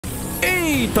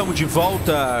E estamos de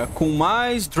volta com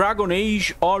mais Dragon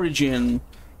Age Origin.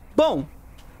 Bom,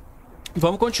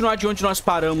 vamos continuar de onde nós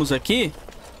paramos aqui.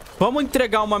 Vamos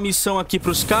entregar uma missão aqui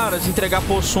pros caras, entregar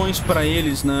poções pra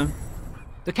eles, né?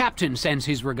 The captain sends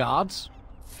his regards.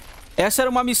 Essa era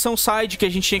uma missão side que a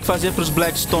gente tinha que fazer pros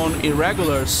Blackstone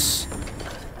Irregulars.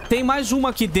 Tem mais uma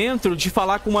aqui dentro de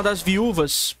falar com uma das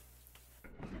viúvas.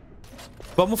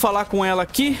 Vamos falar com ela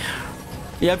aqui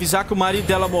e avisar que o marido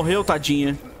dela morreu,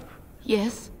 tadinha.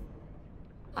 Yes,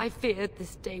 I feared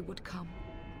this day would come.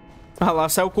 Ah lá,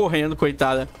 saiu correndo,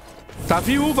 coitada. Tá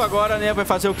viúva agora, né? Vai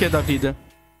fazer o que da vida?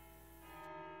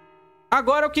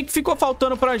 Agora, o que ficou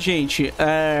faltando pra gente?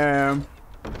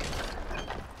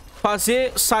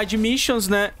 Fazer side missions,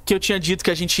 né? Que eu tinha dito que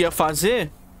a gente ia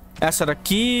fazer. Essa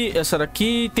daqui, essa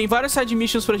daqui. Tem várias side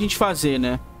missions pra gente fazer,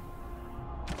 né?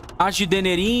 As de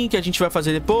Denerim, que a gente vai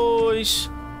fazer depois.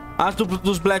 As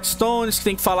dos Blackstones, que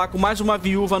tem que falar com mais uma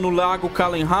viúva no lago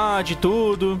Kalenhad e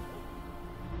tudo.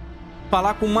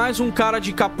 Falar com mais um cara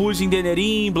de capuz em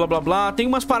Denerim, blá blá blá. Tem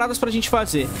umas paradas pra gente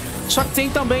fazer. Só que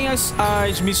tem também as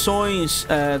missões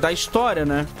da história,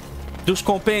 né? Dos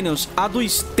Companions. A do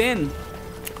Sten,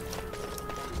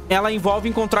 ela envolve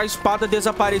encontrar a espada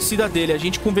desaparecida dele. A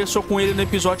gente conversou com ele no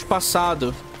episódio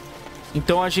passado.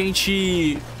 Então a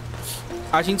gente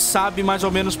sabe mais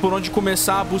ou menos por onde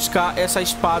começar a buscar essa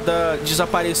espada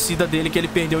desaparecida dele que ele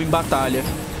perdeu em batalha.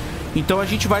 Então a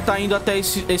gente vai estar indo até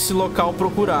esse local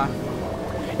procurar.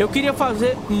 Eu queria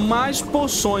fazer mais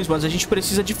poções, mas a gente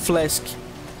precisa de flask.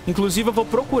 Inclusive eu vou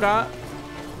procurar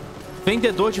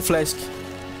vendedor de flask.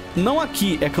 Não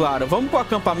aqui, é claro. Vamos pro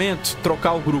acampamento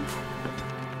trocar o grupo.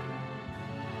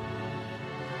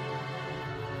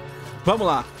 Vamos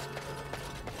lá.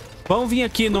 Vamos vir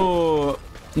aqui no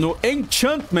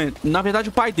Enchantment. Na verdade,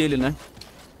 o pai dele, né?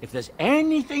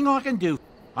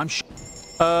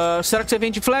 Será que você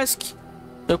vende flask?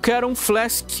 Eu quero um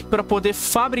flask pra poder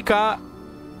fabricar...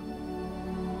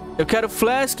 Eu quero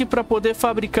flask pra poder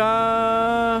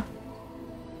fabricar...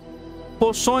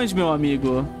 poções, meu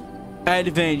amigo. Ele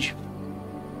vende.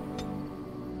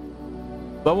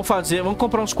 Vamos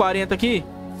comprar uns 40 aqui.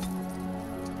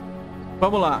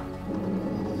 Vamos lá.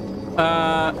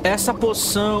 Essa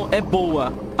poção é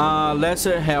boa. A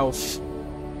Lesser Health.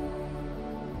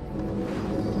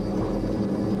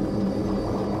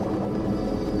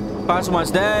 Faz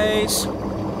umas 10.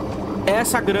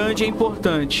 Essa grande é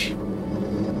importante.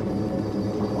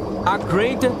 A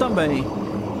Greater também.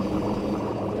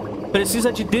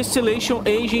 Precisa de Distillation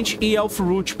Agent e Elf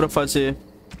Root pra fazer.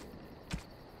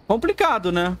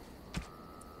 Complicado, né?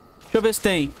 Deixa eu ver se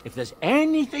tem.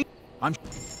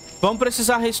 Vamos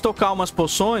precisar restocar umas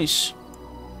poções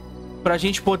pra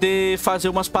gente poder fazer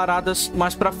umas paradas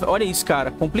mais pra... Olha isso,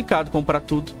 cara. Complicado comprar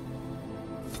tudo.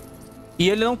 E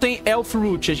ele não tem Elf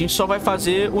Root. A gente só vai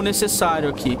fazer o necessário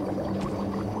aqui.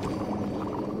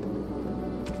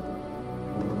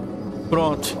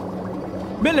 Pronto.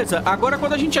 Beleza. Agora,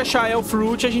 quando a gente achar Elf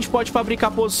Root, a gente pode fabricar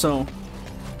poção.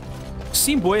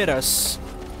 Simboeiras.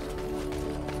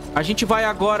 A gente vai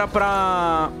agora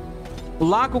pra...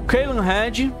 Lago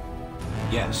Kalenhad.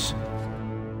 Yes.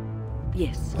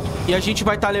 Yes. E a gente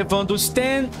vai estar levando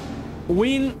Stan,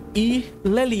 Win e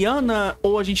Leliana.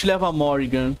 Ou a gente leva a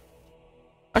Morrigan?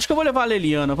 Acho que eu vou levar a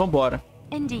Leliana. Vambora.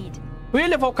 Indeed. Eu ia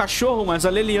levar o cachorro, mas a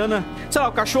Leliana... Sei lá,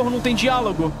 o cachorro não tem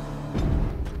diálogo.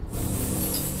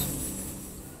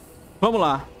 Vamos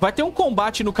lá. Vai ter um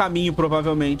combate no caminho,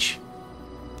 provavelmente.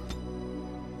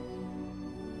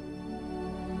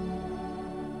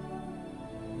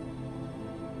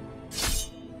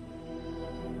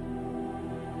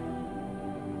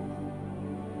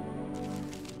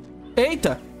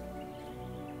 Eita!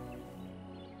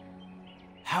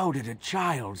 How did a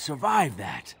child survive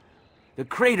that? The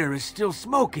crater is still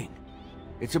smoking.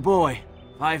 It's a boy.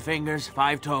 5 fingers,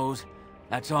 5 toes.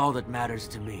 That's all that matters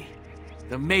to me.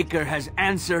 The Maker has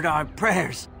answered our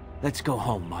prayers. Let's go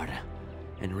home, Marta,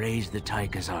 and raise the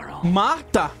Tyke as our own.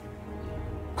 Marta?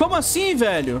 Como assim,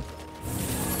 velho?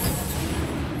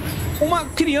 Uma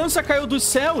criança caiu dos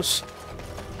céus?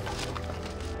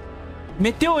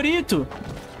 Meteorito?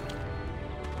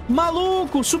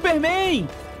 Maluco, Superman!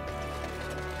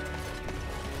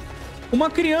 Uma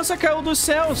criança caiu dos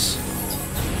céus.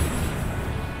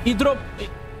 E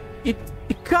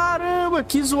caramba,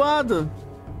 que zoado.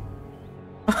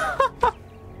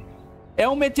 É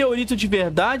um meteorito de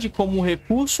verdade como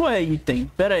recurso ou é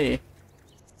item? Pera aí.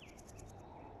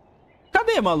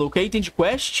 Cadê, maluco? É item de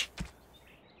quest?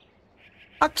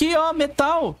 Aqui, ó,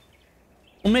 metal.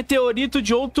 Um meteorito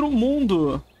de outro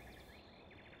mundo.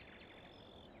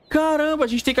 Caramba, a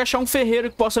gente tem que achar um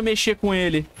ferreiro que possa mexer com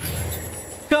ele.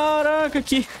 Caraca,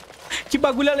 que Que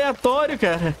bagulho aleatório,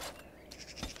 cara.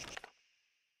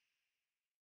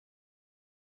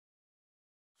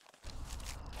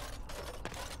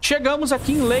 Chegamos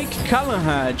aqui em Lake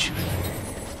Calenhad.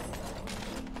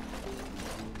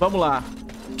 Vamos lá.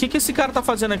 O que esse cara tá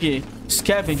fazendo aqui?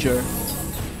 Scavenger.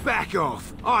 Back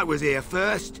off! I was here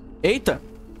first. Eita.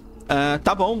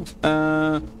 Tá bom.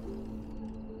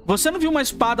 Você não viu uma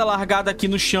espada largada aqui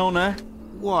no chão, né?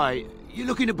 Why, you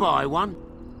looking to buy one?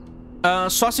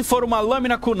 Só se for uma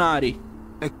lâmina kunari.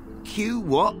 A Q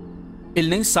what? Ele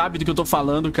nem sabe do que eu tô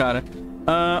falando, cara.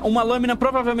 Uma lâmina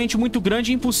provavelmente muito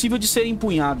grande e impossível de ser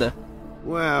empunhada.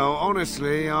 Well,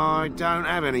 honestly, I don't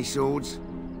have any swords.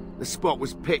 The spot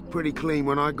was picked pretty clean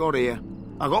when I got here.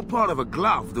 I got part of a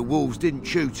glove the wolves didn't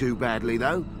chew too badly,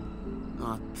 though.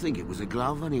 I think it was a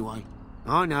glove, anyway.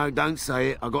 I know, don't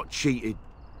say it, I got cheated.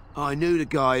 I knew the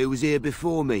guy who was here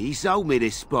before me. He sold me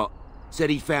this spot. Said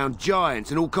he found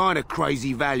giants and all kind of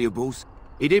crazy valuables.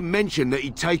 He didn't mention that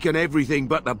he'd taken everything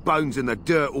but the bones and the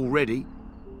dirt already.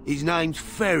 His name's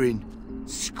Ferrin.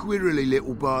 Squirrely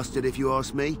little bastard, if you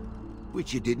ask me.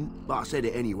 Which you didn't, but I said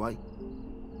it anyway.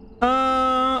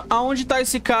 Aonde tá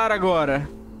esse cara agora?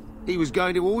 He was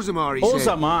going to Orzammar, he said.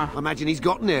 Orzammar. I imagine he's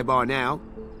gotten there by now.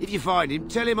 If you find him,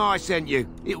 tell him I sent you.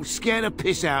 It'll scare the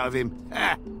piss out of him.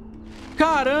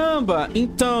 Caramba!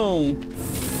 Então,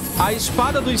 a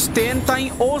espada do Sten tá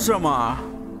em Orzammar.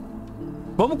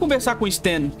 Vamos conversar com o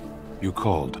Sten. You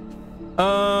called.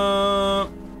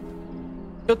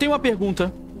 Eu tenho uma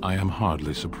pergunta. I am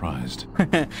hardly surprised.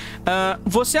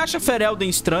 Você acha Ferelden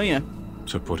estranha?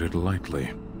 To put it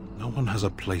lightly, no one has a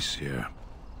place here.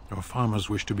 Your farmers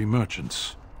wish to be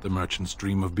merchants. The merchants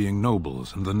dream of being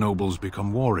nobles, and the nobles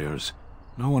become warriors.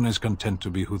 No one is content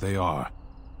to be who they are.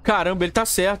 Caramba, ele tá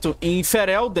certo. Em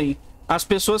Ferelden, as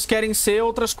pessoas querem ser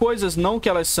outras coisas, não o que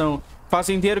elas são.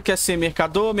 Fazendeiro quer ser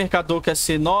mercador, mercador quer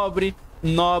ser nobre,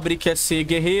 nobre quer ser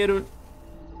guerreiro.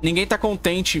 Ninguém tá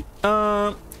contente.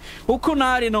 O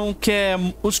Kunari não quer...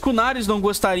 Os Kunaris não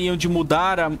gostariam de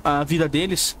mudar a vida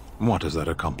deles? What does that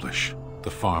accomplish? The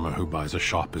farmer who buys a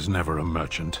shop is never a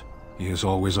merchant. He is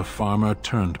always a farmer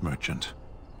turned merchant.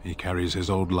 He carries his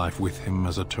old life with him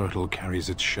as a turtle carries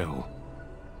its shell.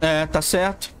 Tá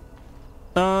certo.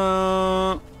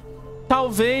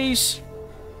 Talvez...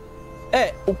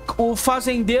 o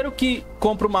fazendeiro que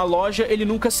compra uma loja, ele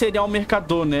nunca seria um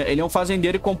mercador, né? Ele é um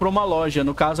fazendeiro e comprou uma loja.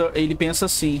 No caso, ele pensa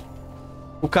assim.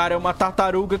 O cara é uma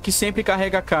tartaruga que sempre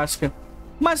carrega a casca.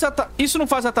 Mas isso não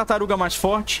faz a tartaruga mais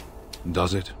forte?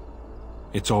 Does it?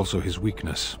 It's also his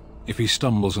weakness. If he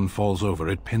stumbles and falls over,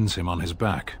 it pins him on his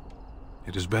back.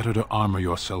 It is better to armor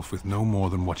yourself with no more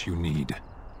than what you need.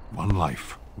 One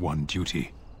life, one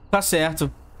duty. Tá certo.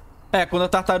 Quando a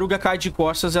tartaruga cai de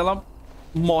costas, ela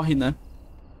morre, né?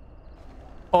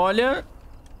 Olha,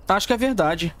 acho que é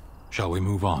verdade. Shall we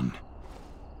move on?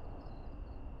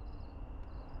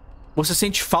 Você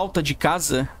sente falta de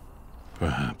casa?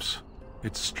 Perhaps.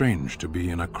 It's strange to be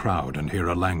in a crowd and hear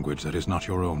a language that is not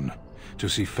your own. To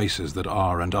see faces that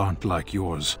are and aren't like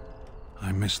yours.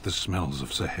 I miss the smells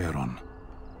of Saheron.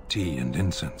 Tea and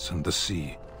incense and the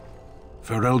sea.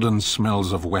 Ferelden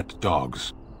smells of wet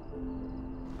dogs.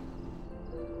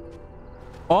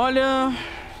 Olha...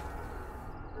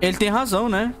 Ele tem razão,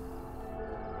 né?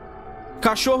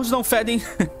 Cachorros não fedem...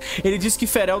 Ele disse que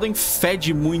Ferelden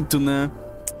fede muito, né?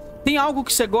 Tem algo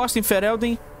que você gosta em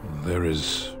Ferelden? There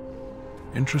is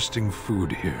interesting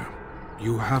food here.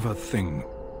 You have a thing.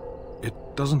 It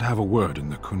doesn't have a word in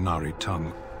the Kunari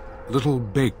tongue. Little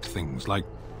baked things like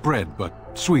bread, but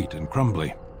sweet and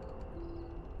crumbly.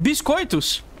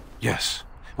 Biscoitos? Yes.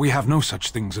 We have no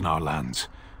such things in our lands.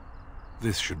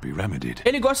 This should be remedied.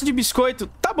 Ele gosta de biscoito?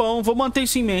 Tá bom, vou manter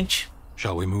isso em mente.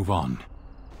 Shall we move on?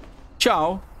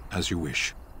 Tchau. As you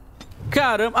wish.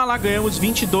 Caramba, lá ganhamos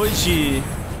 22 de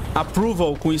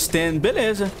approval com o Stan.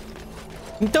 Beleza.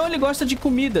 Então ele gosta de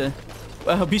comida.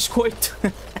 Biscoito.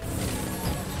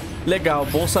 Legal,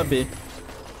 bom saber.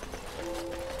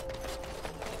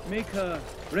 Maker,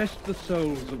 rest the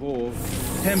souls of all,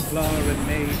 Templar and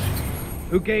Mage,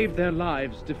 who gave their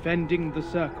lives defending the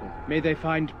Circle. May they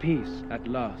find peace at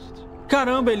last.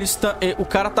 Caramba, o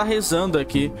cara tá rezando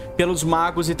aqui pelos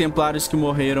magos e templários que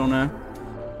morreram, né?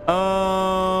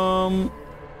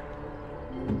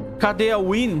 Cadê a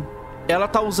Win? Ela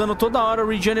tá usando toda hora o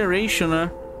Regeneration,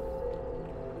 né?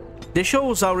 Deixa eu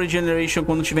usar o Regeneration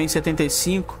quando tiver em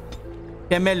 75.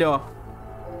 Que é melhor.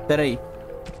 Pera aí.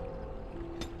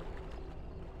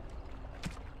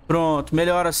 Pronto,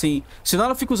 melhor assim. Senão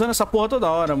ela fica usando essa porra toda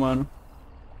hora, mano.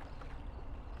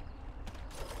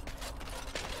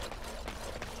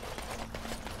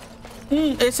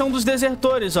 Esse é um dos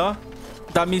desertores, ó.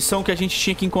 da missão que a gente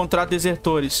tinha que encontrar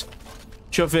desertores.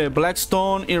 Deixa eu ver.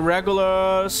 Blackstone,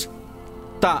 Irregulars.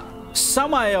 Tá.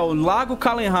 Samael, Lago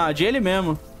Kalenhad, ele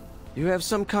mesmo. You have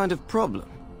some kind of problem?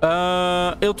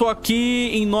 Eu tô aqui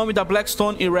em nome da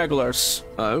Blackstone Irregulars.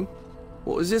 Oh?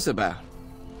 What is this about?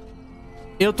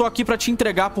 Eu tô aqui pra te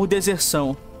entregar por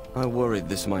deserção. I worried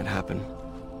this might happen.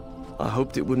 I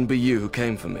hoped it wouldn't be you who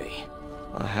came for me.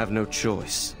 I have no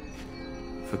choice.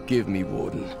 Forgive me,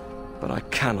 Warden, but I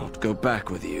cannot go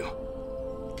back with you.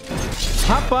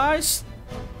 Rapaz!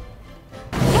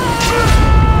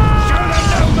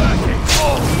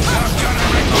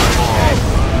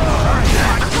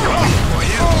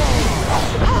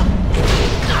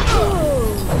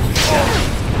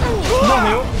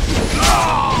 Morreu.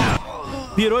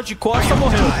 Virou de costa,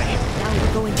 morreu.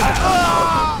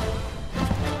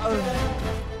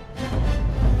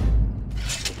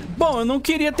 Bom, eu não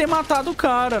queria ter matado o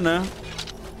cara, né?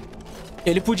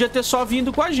 Ele podia ter só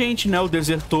vindo com a gente, né? O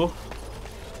desertor.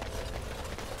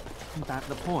 Isn't that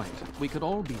the point? We could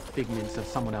all be figments of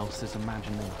someone else's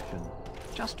imagination.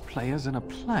 Just players in a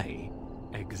play.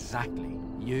 Exactly.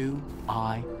 You,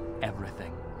 I,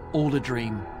 everything. All a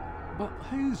dream. But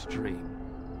whose dream?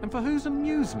 And for whose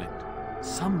amusement?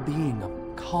 Some being of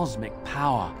cosmic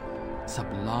power.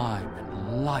 Sublime,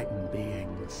 enlightened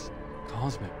beings.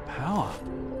 Cosmic power?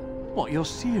 What, you're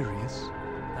serious?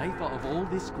 They thought of all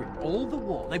this grit, all the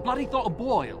war. They bloody thought of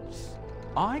boils.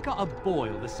 I got a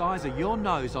boil the size of your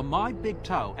nose on my big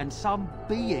toe, and some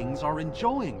beings are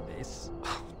enjoying this.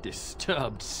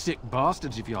 Disturbed, sick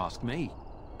bastards, if you ask me.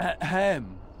 Ahem.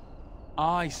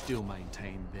 I still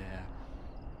maintain they're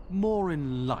more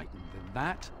enlightened than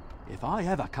that. If I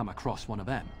ever come across one of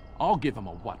them, I'll give them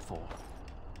a what for.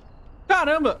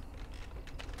 Caramba!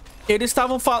 Eles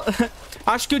estavam falando...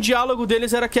 Acho que o diálogo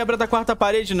deles era quebra da quarta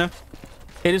parede, né?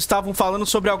 Eles estavam falando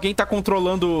sobre alguém tá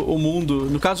controlando o mundo.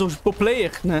 No caso, o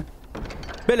player, né?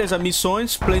 Beleza,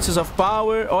 missões, Places of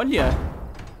Power. Olha,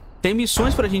 tem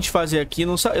missões pra gente fazer aqui.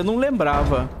 Eu não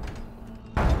lembrava.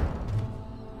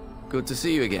 Good to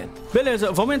see you again.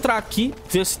 Beleza, vamos entrar aqui.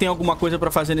 Ver se tem alguma coisa pra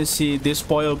fazer nesse The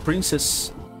Spoiled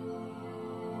Princess.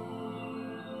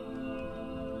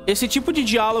 Esse tipo de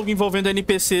diálogo envolvendo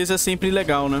NPCs é sempre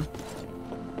legal, né?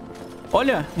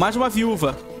 Olha, mais uma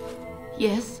viúva.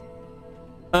 Yes?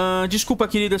 Desculpa,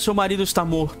 querida, seu marido está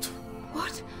morto.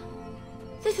 What?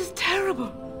 This is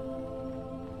terrible.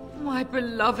 My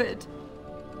beloved.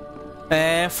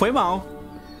 Foi mal.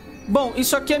 Bom,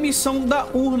 isso aqui é a missão da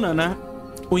urna, né?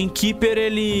 O Innkeeper,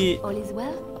 ele... All is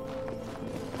well?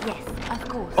 Yes, of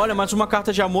course. Olha, mais uma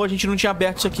carta de amor, a gente não tinha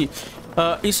aberto isso aqui.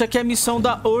 Isso aqui é a missão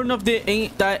da Urn of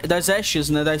das Ashes,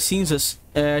 né? Das cinzas.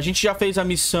 A gente já fez a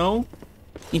missão,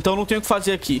 então não tem o que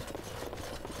fazer aqui.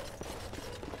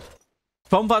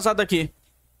 Vamos vazar daqui.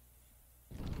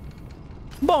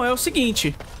 Bom, é o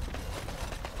seguinte.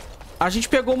 A gente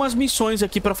pegou umas missões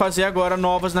aqui pra fazer agora,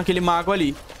 novas naquele mago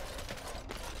ali.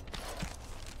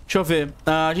 Deixa eu ver.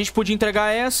 A gente podia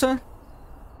entregar essa.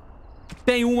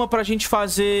 Tem uma pra gente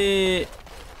fazer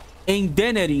em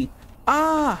Denerim.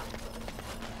 Ah!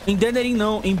 Em Denerim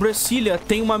não. Em Brasília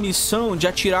tem uma missão de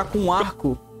atirar com um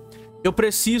arco. Eu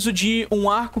preciso de um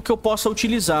arco que eu possa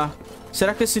utilizar.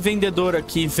 Será que esse vendedor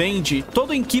aqui vende?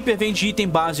 Todo Innkeeper vende item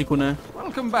básico, né?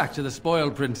 Welcome back to the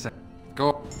Spoiled Princess.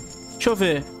 Go. Deixa eu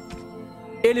ver.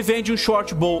 Ele vende um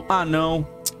short bow. Ah, não.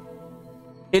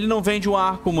 Ele não vende um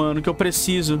arco, mano, que eu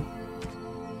preciso.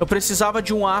 Eu precisava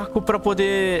de um arco pra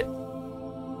poder...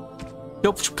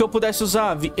 Que eu pudesse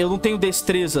usar. Eu não tenho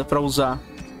destreza pra usar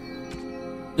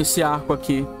esse arco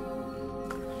aqui.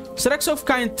 Será que se eu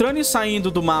ficar entrando e saindo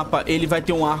do mapa, ele vai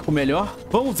ter um arco melhor?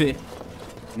 Vamos ver.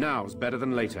 Now's better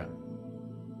than later.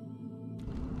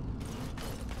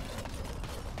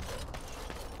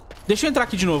 Deixa eu entrar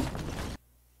aqui de novo.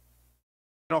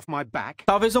 Off my back.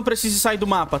 Talvez não precise sair do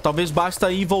mapa. Talvez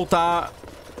basta ir e voltar.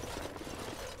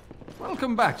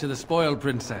 Welcome back to the Spoiled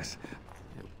Princess.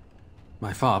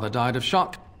 My father died of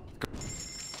shock.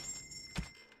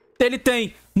 Ele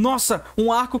tem. Nossa,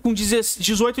 um arco com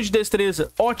 18 de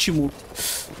destreza. Ótimo.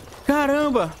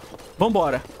 Caramba.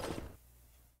 Vambora.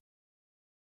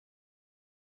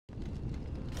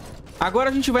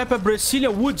 Agora a gente vai pra Brasilia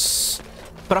Woods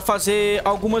pra fazer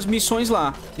algumas missões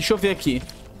lá. Deixa eu ver aqui.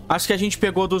 As que a gente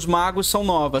pegou dos magos são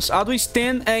novas. A do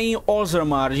Stan é em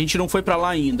Ozarmar. A gente não foi pra lá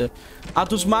ainda. A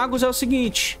dos magos é o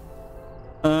seguinte.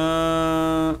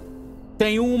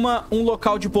 Tem um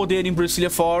local de poder em Brasilia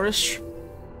Forest.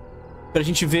 Pra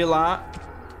gente ver lá.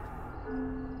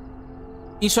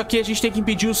 Isso aqui a gente tem que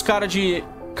impedir os caras de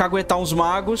caguetar uns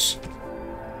magos.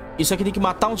 Isso aqui tem que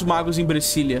matar uns magos em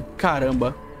Brasilia.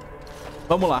 Caramba.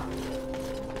 Vamos lá.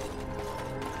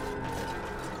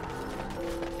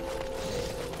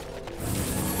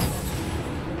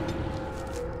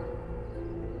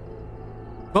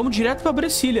 Vamos direto pra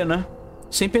Brasília, né?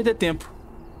 Sem perder tempo.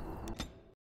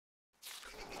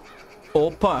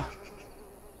 Opa!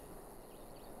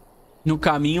 No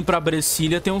caminho pra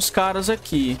Brasília tem uns caras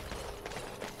aqui.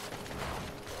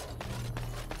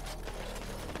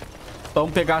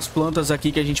 Vamos pegar as plantas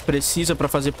aqui que a gente precisa pra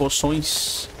fazer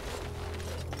poções.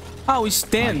 Ah, o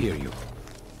stand.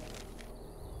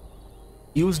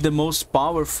 Use the most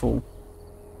powerful.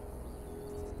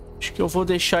 Acho que eu vou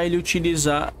deixar ele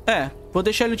utilizar... vou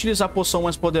deixar ele utilizar a poção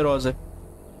mais poderosa.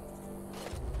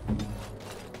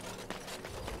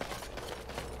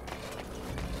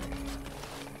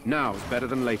 Now's better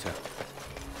than later.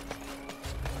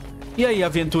 E aí,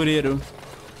 aventureiro?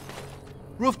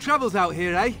 Rough travels out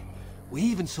here, eh? We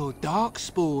even saw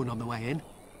Darkspawn on the way in.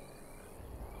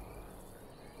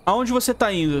 Aonde você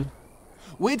tá indo?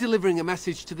 We're delivering a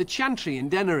message to the Chantry in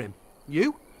Denerim.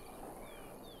 You?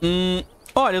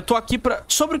 Olha, eu tô aqui pra...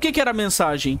 Sobre o que era a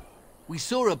mensagem? We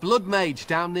saw a blood mage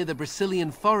down near the Brazilian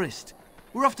forest.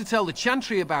 We're off to tell the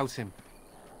Chantry about him.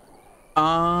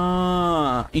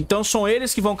 Ah, então são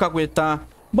eles que vão caguetar.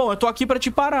 Bom, eu tô aqui pra te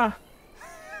parar.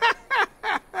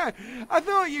 I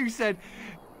thought you said...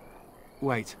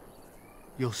 Wait.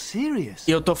 You're serious?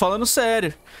 Eu tô falando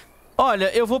sério.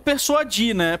 Olha, eu vou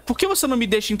persuadir, né? Por que você não me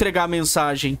deixa entregar a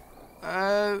mensagem?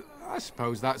 I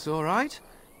suppose that's all right.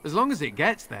 As long as it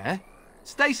gets there.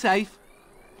 Stay safe.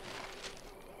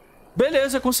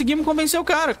 Beleza, conseguimos convencer o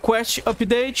cara. Quest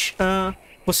update.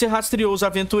 Você rastreou os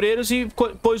aventureiros e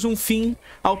pôs um fim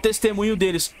ao testemunho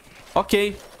deles.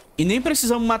 Ok. E nem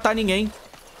precisamos matar ninguém.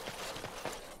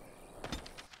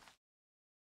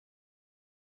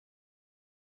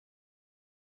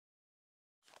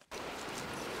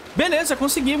 Beleza,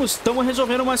 conseguimos. Estamos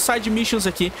resolvendo umas side missions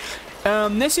aqui.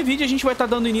 Nesse vídeo a gente vai estar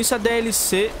dando início a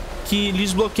DLC que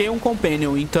desbloqueia um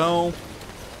companion. Então,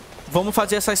 vamos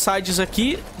fazer essas sides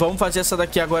aqui. Vamos fazer essa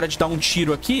daqui agora de dar um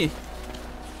tiro aqui.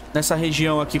 Nessa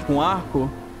região aqui com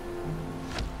arco.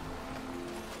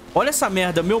 Olha essa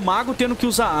merda, meu mago tendo que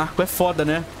usar arco. É foda,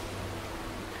 né?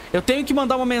 Eu tenho que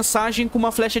mandar uma mensagem com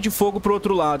uma flecha de fogo pro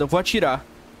outro lado. Eu vou atirar.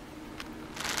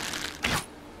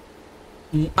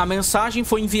 A mensagem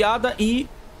foi enviada e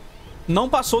não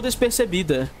passou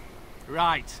despercebida.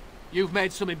 Right. You've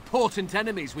made some important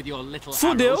enemies with your little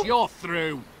Fudeu. arrows. You're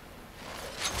through.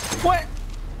 Ué,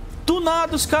 do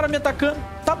nada os caras me atacando.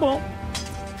 Tá bom.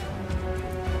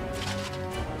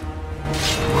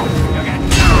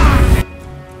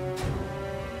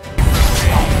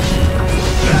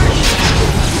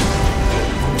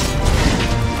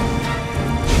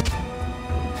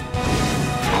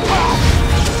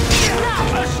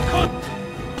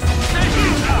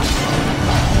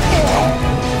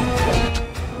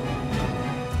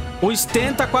 O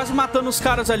Sten tá quase matando os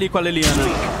caras ali com a Leliana.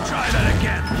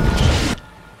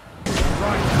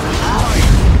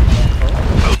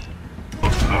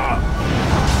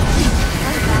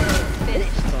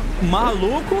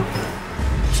 Maluco.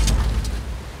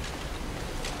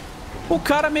 O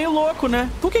cara é meio louco, né?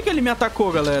 Por que ele me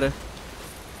atacou, galera?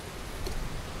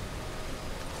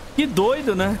 Que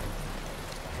doido, né?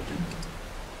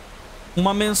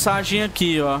 Uma mensagem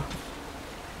aqui, ó.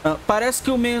 Parece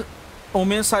que o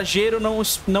mensageiro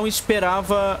não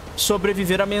esperava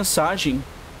sobreviver à mensagem.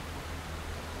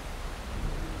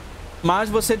 Mas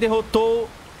você derrotou...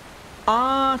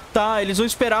 Ah, tá. Eles não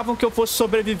esperavam que eu fosse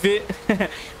sobreviver.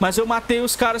 Mas eu matei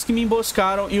os caras que me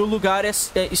emboscaram e o lugar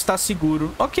está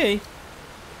seguro. Ok.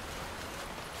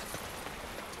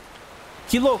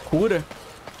 Que loucura.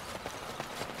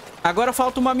 Agora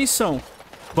falta uma missão.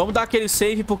 Vamos dar aquele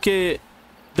save porque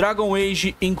Dragon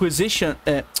Age Inquisition...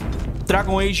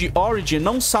 Dragon Age Origin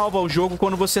não salva o jogo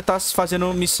quando você tá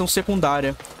fazendo missão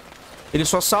secundária. Ele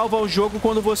só salva o jogo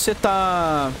quando você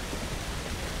tá...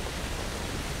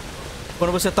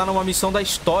 Quando você tá numa missão da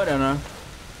história, né?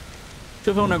 Deixa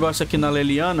eu ver um negócio aqui na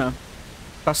Leliana.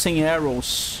 Tá sem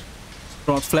arrows.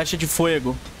 Pronto, flecha de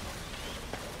fogo.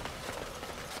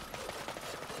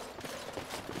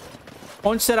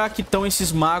 Onde será que estão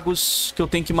esses magos que eu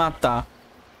tenho que matar?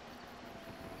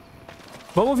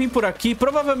 Vamos vir por aqui.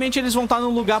 Provavelmente eles vão estar num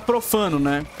lugar profano,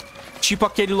 né? Tipo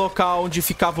aquele local onde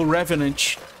ficava o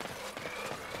Revenant.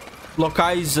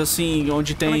 Locais, assim,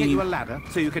 onde tem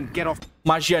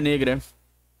magia negra.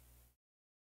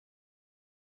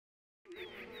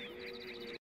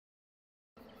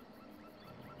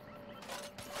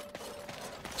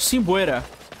 Simboeira.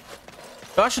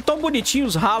 Eu acho tão bonitinho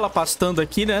os rala pastando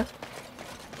aqui, né?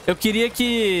 Eu queria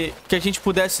que a gente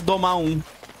pudesse domar um.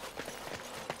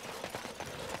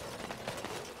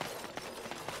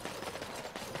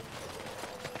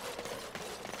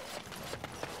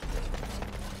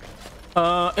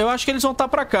 Eu acho que eles vão estar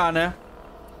pra cá, né?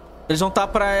 Eles vão estar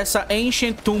pra essa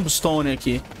Ancient Tombstone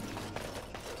aqui.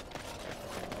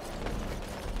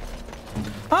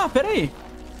 Ah, peraí.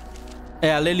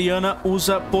 É, a Leliana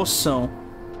usa poção.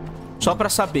 Só pra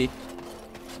saber.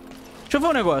 Deixa eu ver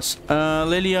um negócio.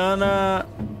 Leliana...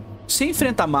 Você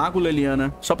enfrenta mago,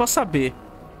 Leliana? Só pra saber.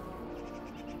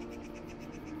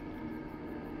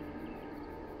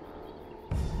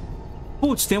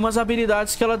 Putz, tem umas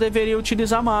habilidades que ela deveria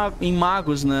utilizar em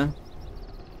magos, né?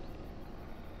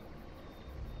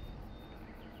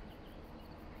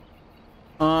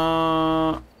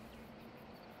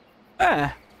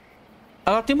 É.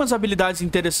 Ela tem umas habilidades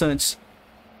interessantes.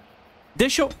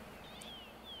 Deixa eu...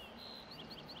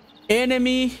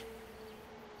 Enemy...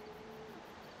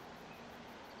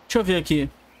 Deixa eu ver aqui.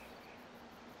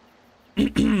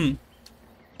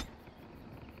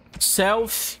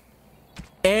 Self...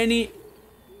 Any...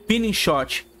 Pinning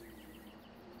Shot.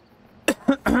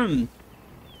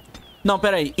 Não,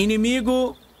 pera aí.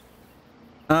 Inimigo...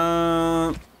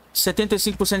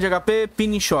 75% de HP,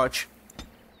 Pinning Shot.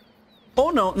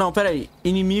 Ou não, não, pera aí.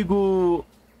 Inimigo...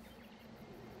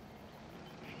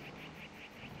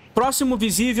 Próximo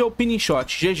visível, Pinning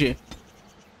Shot. GG.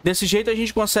 Desse jeito a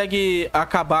gente consegue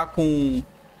acabar com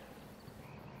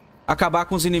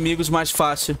os inimigos mais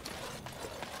fácil.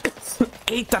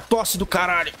 Eita, tosse do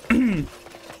caralho.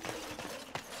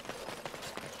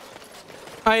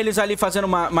 Ah, eles ali fazendo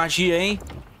magia, hein?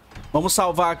 Vamos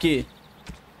salvar aqui.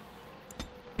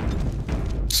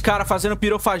 Os caras fazendo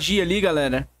pirofagia ali,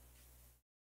 galera.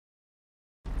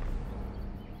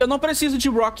 Eu não preciso de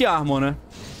Rock Armor, né?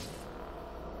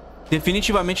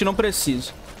 Definitivamente não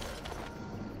preciso.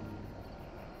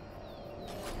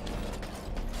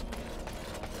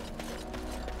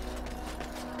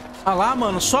 Ah lá,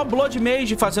 mano. Só Blood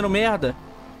Mage fazendo merda.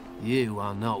 You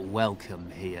are not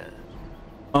welcome here.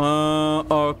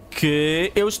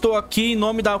 Ok. Eu estou aqui em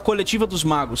nome da coletiva dos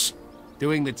magos.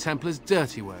 Doing the Templars'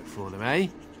 dirty work for them, eh?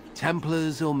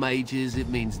 Templars or mages, it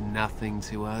means nothing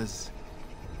to us.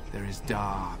 There is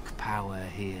dark power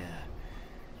here,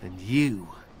 and you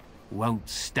won't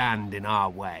stand in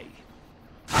our way.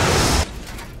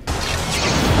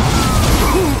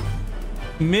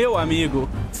 Meu amigo,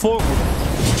 fogo.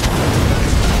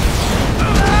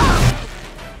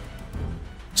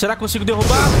 Será que consigo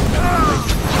derrubar?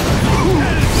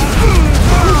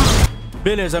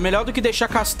 Beleza, melhor do que deixar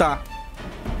castar.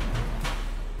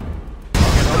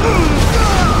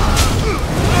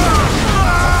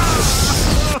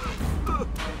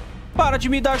 Para de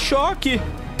me dar choque.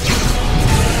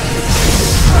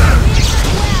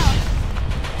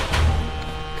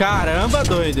 Caramba,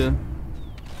 doido.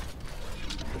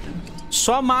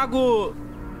 Só mago...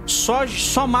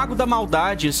 Só mago da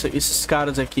maldade, esses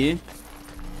caras aqui.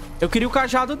 Eu queria o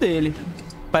cajado dele.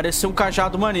 Parece ser um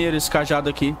cajado maneiro, esse cajado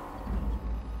aqui.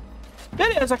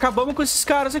 Beleza, acabamos com esses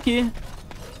caras aqui.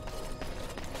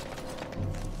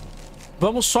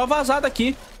 Vamos só vazar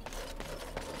daqui.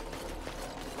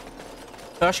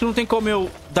 Eu acho que não tem como eu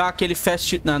dar aquele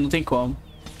fast... Não, não tem como.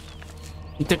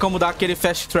 Não tem como dar aquele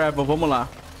fast travel. Vamos lá.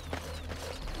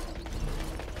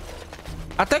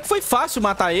 Até que foi fácil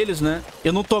matar eles, né?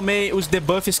 Eu não tomei os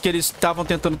debuffs que eles estavam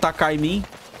tentando tacar em mim.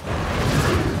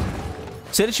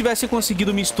 Se eles tivessem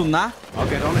conseguido me stunar,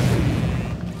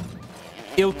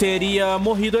 eu teria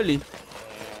morrido ali.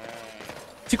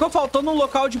 Ficou faltando um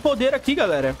local de poder aqui,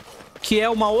 galera. Que é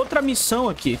uma outra missão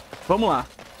aqui. Vamos lá.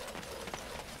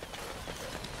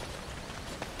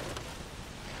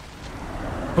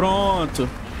 Pronto.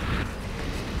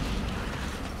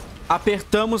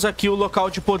 Apertamos aqui o local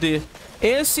de poder.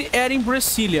 Esse era em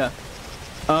Brasília.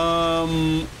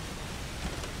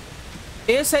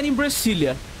 Esse era em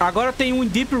Brasília. Agora tem um em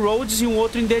Deep Roads e um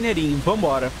outro em Denerim.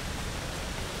 Vambora.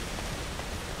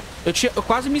 Eu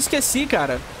quase me esqueci,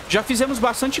 cara. Já fizemos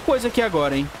bastante coisa aqui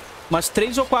agora, hein? Umas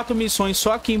 3 ou 4 missões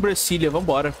só aqui em Brasília.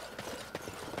 Vambora.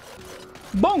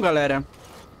 Bom, galera.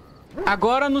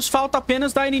 Agora nos falta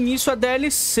apenas dar início a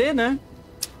DLC, né?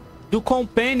 Do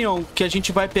Companion que a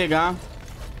gente vai pegar.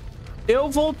 Eu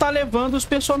vou estar levando os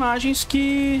personagens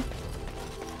que...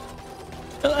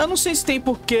 Eu não sei se tem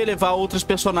por que levar outros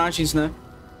personagens, né?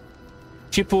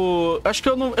 Tipo, acho que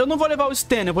eu não vou levar o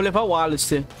Stan, eu vou levar o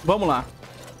Alistair. Vamos lá.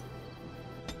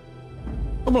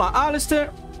 Vamos lá,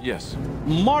 Alistair. Yes.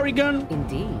 Morrigan.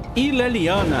 Indeed. E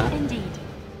Leliana. Indeed.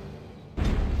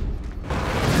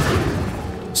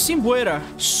 Simbuera,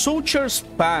 Soldier's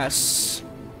Pass.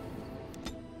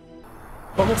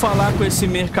 Vamos falar com esse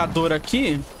mercador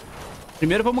aqui.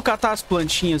 Primeiro vamos catar as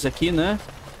plantinhas aqui, né?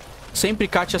 Sempre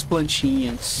cate as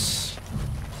plantinhas.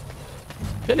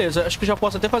 Beleza, acho que já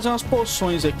posso até fazer umas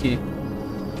poções aqui.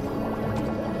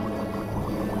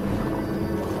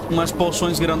 umas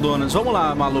poções grandonas. Vamos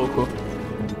lá, maluco.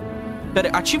 Pera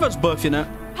aí, ativa os buff, né?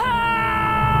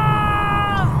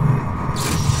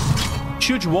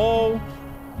 Shield Wall.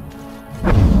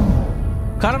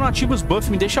 Cara, não ativa os buff,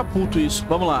 me deixa puto isso.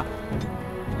 Vamos lá.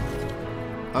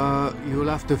 You'll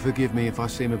have to forgive me if I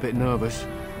seem a bit nervous.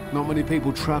 Not many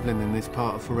people traveling in this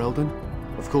part of Ferelden.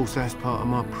 Of course, that's part of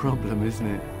my problem, isn't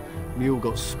it? Mule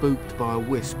got spooked by a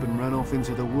wisp and ran off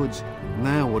into the woods.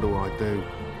 Now what do I do?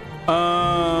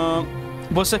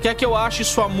 Você quer que eu ache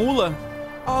sua mula?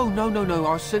 Oh, no.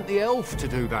 I sent the elf to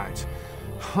do that.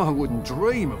 I wouldn't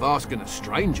dream of asking a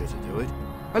stranger to do it.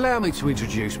 Allow me to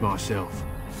introduce myself.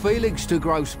 Felix de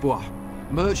Grosbois,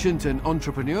 merchant and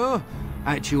entrepreneur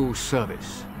at your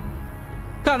service.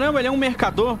 Caramba, ele é um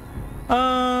mercador?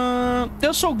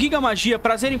 Eu sou o Giga Magia,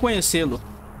 prazer em conhecê-lo.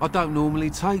 I don't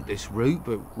normally take this route,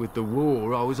 but with the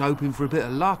war, I was hoping for a bit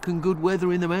of luck and good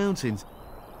weather in the mountains.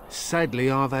 Sadly,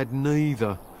 I've had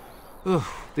neither. Ugh,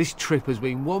 this trip has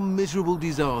been one miserable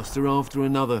disaster after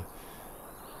another.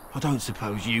 I don't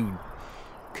suppose you'd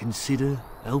consider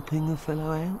helping a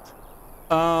fellow out?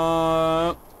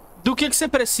 Do que você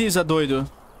precisa, doido?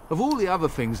 Of all the other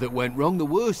things that went wrong, the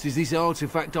worst is this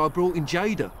artifact I brought in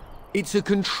Jada. It's a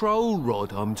control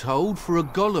rod, I'm told, for a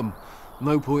golem.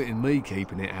 No point in me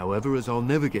keeping it, however, as I'll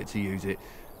never get to use it.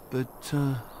 But,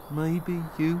 maybe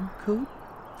you could?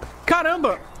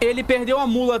 Caramba, ele perdeu a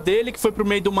mula dele, que foi pro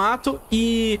meio do mato,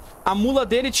 e a mula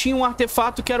dele tinha um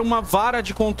artefato que era uma vara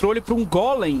de controle para um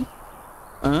golem.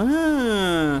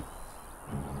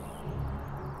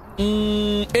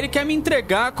 Ele quer me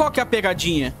entregar. Qual que é a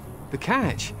pegadinha? The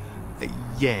catch?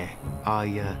 Yeah,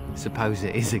 I suppose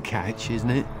it is a catch, isn't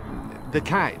it? The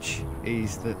catch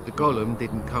is that the golem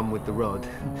didn't come with the rod.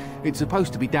 It's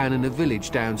supposed to be down in a village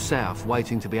down south,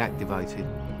 waiting to be activated.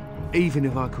 Even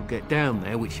if I could get down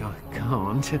there, which I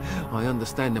can't, I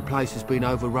understand the place has been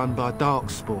overrun by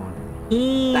darkspawn.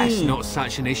 That's not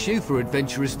such an issue for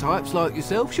adventurous types like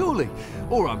yourself, surely?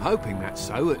 Or I'm hoping that's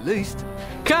so, at least.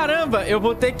 Caramba, eu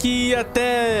vou ter que ir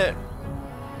até...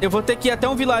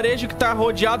 um vilarejo que tá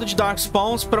rodeado de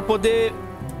darkspawns pra poder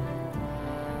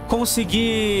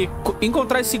conseguir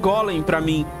encontrar esse golem pra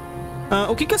mim.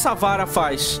 O que essa vara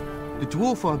faz? The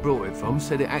dwarf I brought it from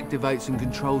said it activates and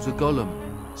controls a golem.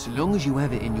 So long as you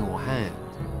have it in your hand,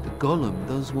 the golem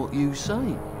does what you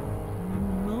say.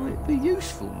 Might be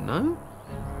useful, no?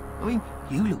 I mean,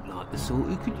 you look like the sort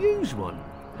who could use one,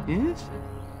 yes?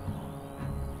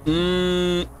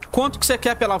 Quanto que você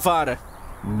quer pela vara?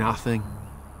 Nothing.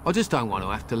 I just don't want to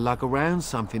have to lug around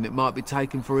something that might be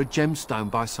taken for a gemstone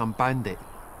by some bandit.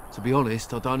 To be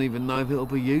honest, I don't even know if it'll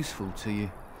be useful to you.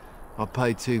 I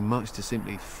paid too much to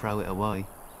simply throw it away.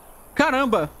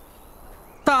 Caramba!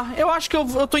 Tá, eu acho que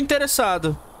eu tô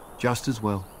interessado. Just as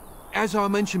well. As I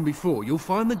mentioned before, you'll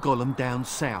find the golem down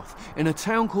south, in a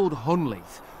town called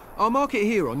Honleith. I'll mark it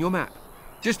here on your map.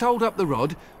 Just hold up the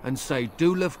rod and say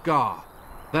Dulaf Gar.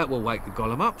 That will wake the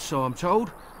golem up, so I'm told.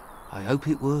 I hope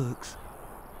it works.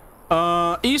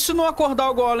 E se não acordar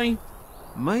o golem?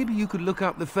 Maybe you could look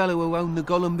up the fellow who owned the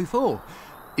golem before.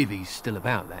 If he's still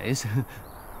about, that is.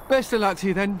 Best of luck to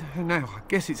you then. Now, I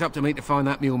guess it's up to me to find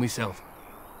that mule myself.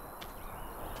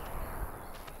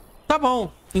 Tá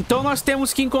bom. Então nós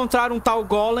temos que encontrar um tal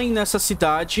golem nessa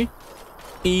cidade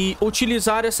e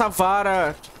utilizar essa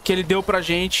vara que ele deu pra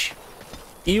gente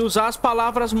e usar as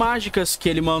palavras mágicas que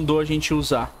ele mandou a gente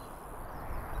usar.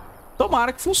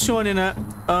 Tomara que funcione, né?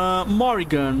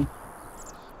 Morrigan.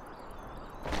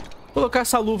 Vou colocar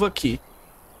essa luva aqui.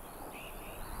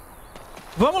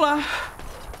 Vamos lá.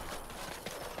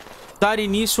 Dar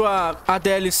início a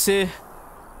DLC.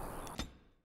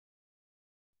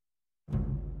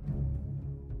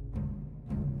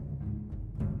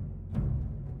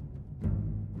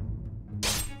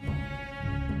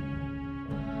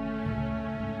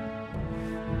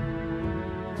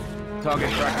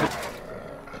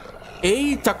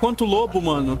 Eita, quanto lobo,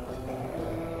 mano.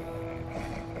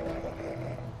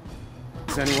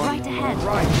 Right ahead.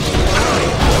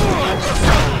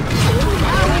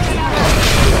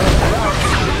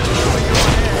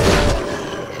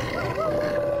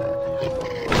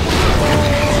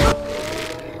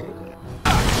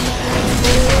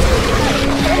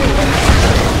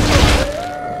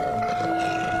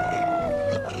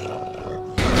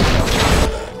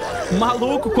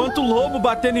 Maluco, quanto lobo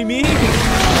batendo em mim.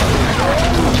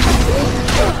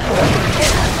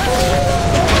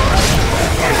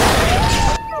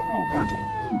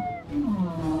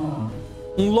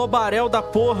 Um lobarel da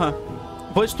porra.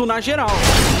 Vou stunar geral.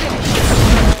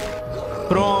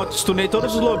 Pronto, stunei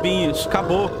todos os lobinhos.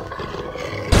 Acabou.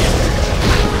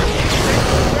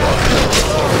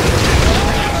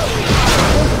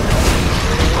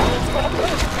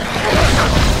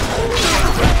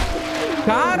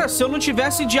 Cara, se eu não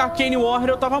tivesse de Arcane Warrior,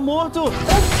 eu tava morto.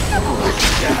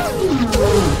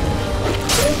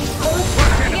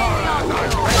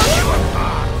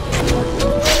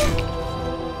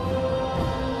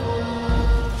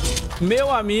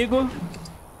 Meu amigo.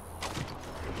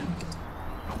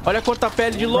 Olha quanta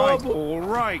pele de lobo.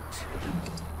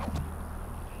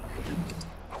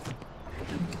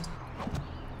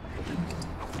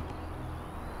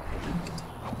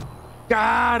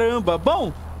 Caramba.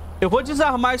 Bom, eu vou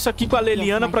desarmar isso aqui com a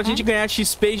Leliana pra gente ganhar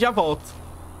XP e já volto.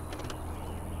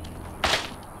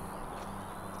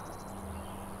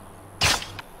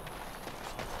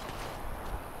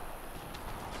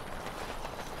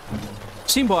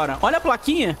 Simbora. Olha a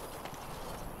plaquinha.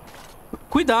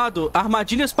 Cuidado,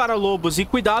 armadilhas para lobos e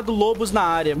cuidado, lobos na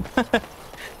área.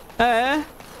 É.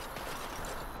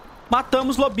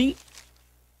 Matamos lobinho.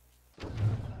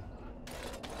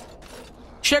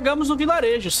 Chegamos no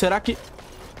vilarejo. Será que...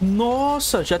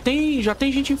 Nossa, já tem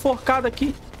gente enforcada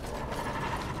aqui.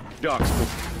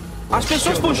 As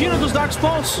pessoas fugiram dos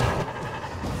Darkspawns.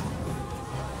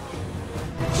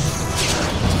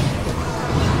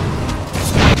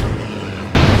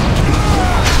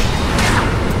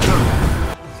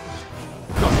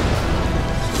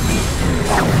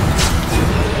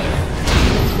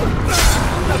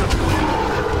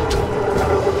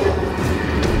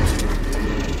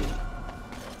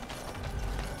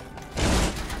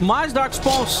 Mais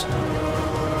Darkspawns.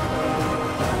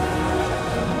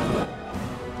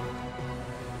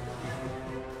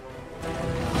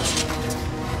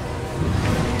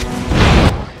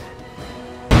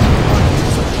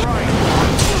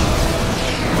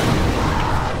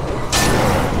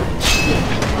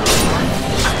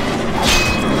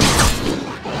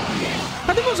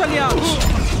 Cadê meus aliados?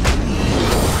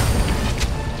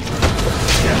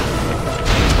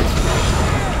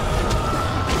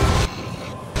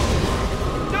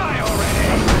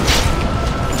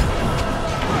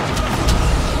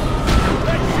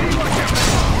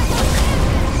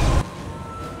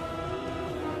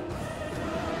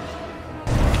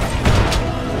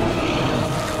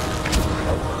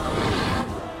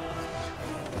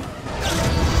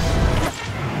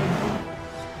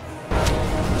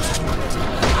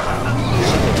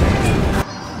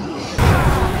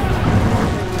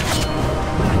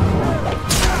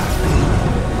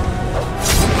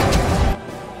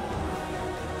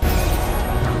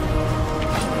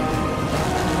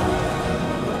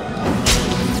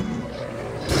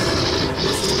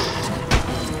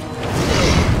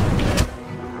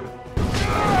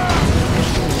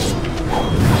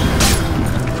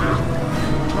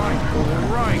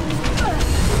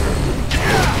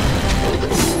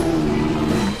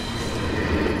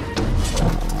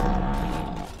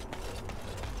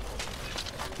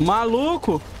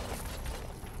 Maluco!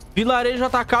 Vilarejo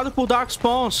atacado por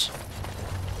Darkspawns.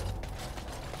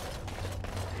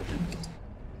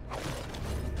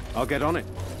 I'll get on it.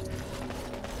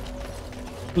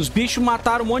 Os bichos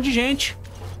mataram um monte de gente.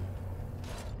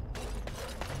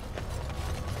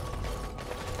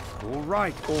 All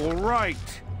right.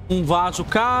 Um vaso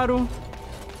caro.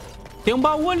 Tem um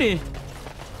baú ali.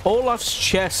 Olaf's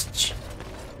Chest.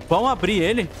 Vamos abrir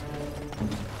ele.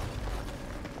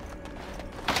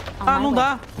 Ah, não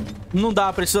dá. Não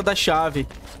dá, precisa da chave.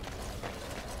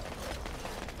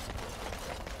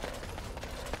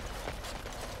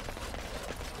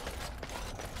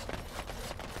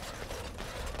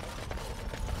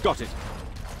 Got it.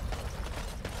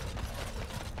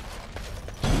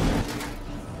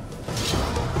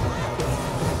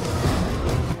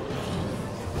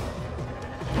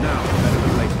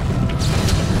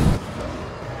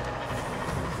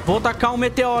 Vou tacar um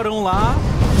meteorão lá.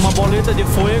 Uma boleta de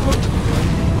fogo.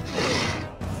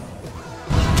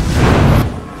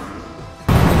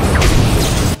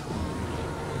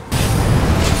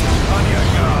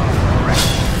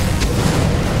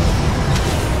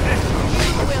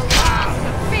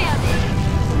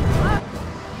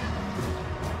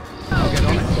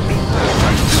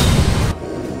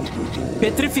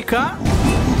 Petrificar.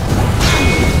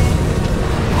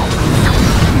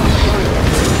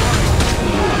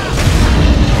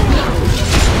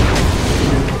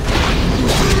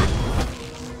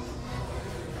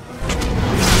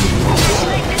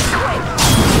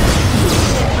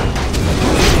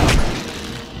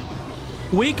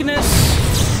 Weakness.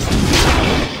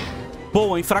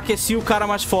 Boa, enfraqueci o cara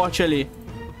mais forte ali.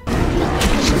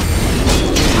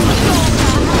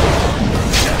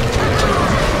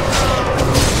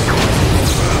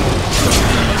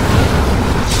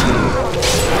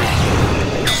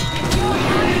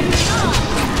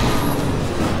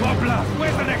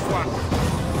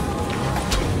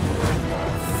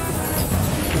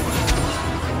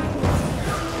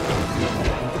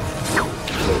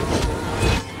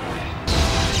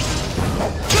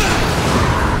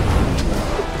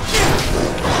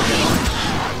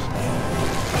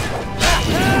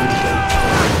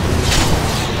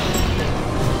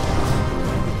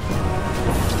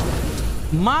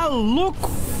 Maluco!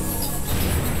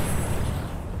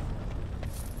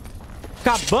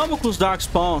 Acabamos com os Dark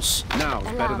Spawns. Now,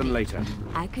 better than later.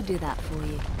 I could do that for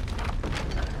you.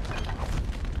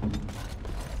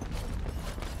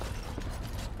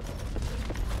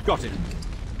 Got it.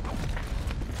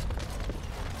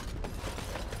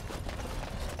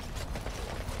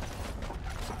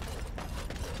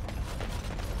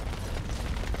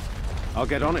 I'll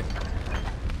get on it.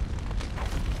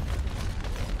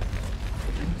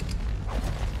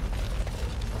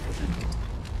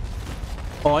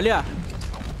 Olha.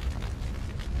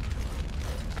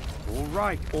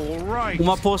 All right.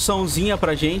 Uma poçãozinha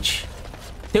pra gente.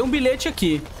 Tem um bilhete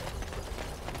aqui.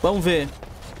 Vamos ver.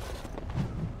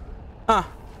 Ah.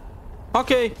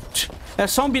 Ok. É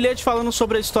só um bilhete falando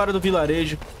sobre a história do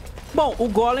vilarejo. Bom, o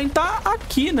Golem tá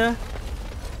aqui, né?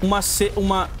 Uma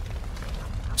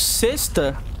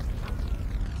cesta.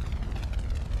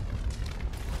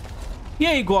 E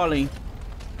aí, Golem?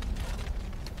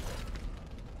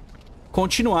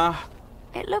 Continuar.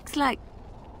 It looks like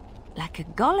a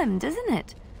golem, doesn't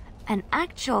it? An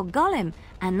actual golem,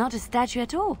 and not a statue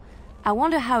at all. I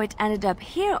wonder how it ended up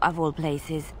here, of all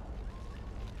places.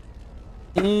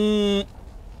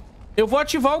 Eu vou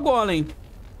ativar o Golem.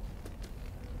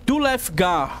 Do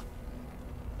Lefgar.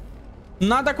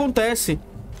 Nada acontece.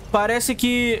 Parece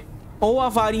que ou a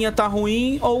varinha tá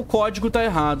ruim ou o código tá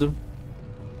errado.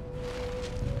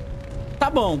 Tá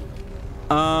bom.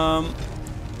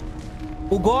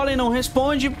 O Golem não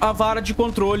responde a vara de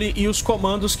controle e os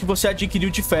comandos que você adquiriu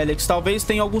de Felix. Talvez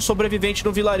tenha algum sobrevivente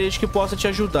no vilarejo que possa te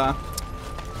ajudar.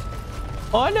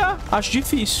 Olha, acho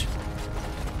difícil.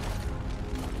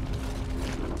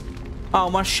 Ah,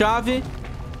 uma chave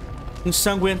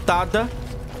ensanguentada.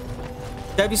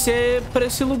 Deve ser pra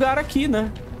esse lugar aqui,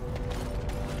 né?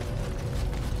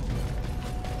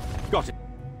 Got it.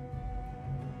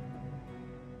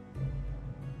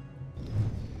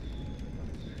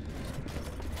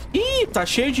 Ih, tá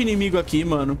cheio de inimigo aqui,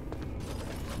 mano.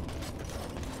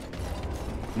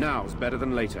 Now's better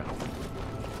than later.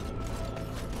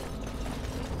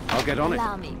 I'll get on it.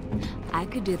 Allow me. I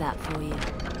could do that for you.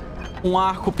 Um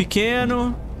arco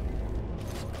pequeno.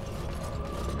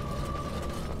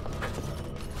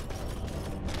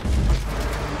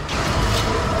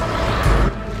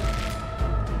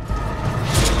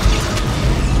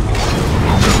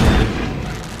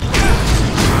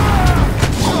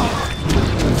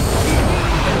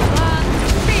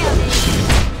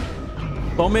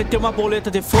 Vamos meter uma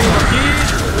boleta de fogo aqui.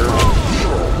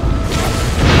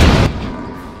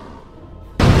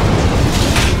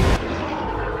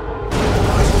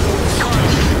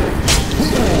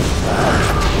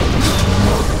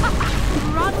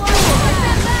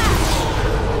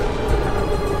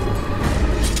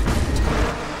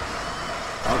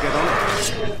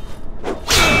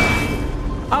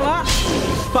 Ah lá,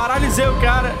 paralisei o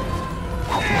cara.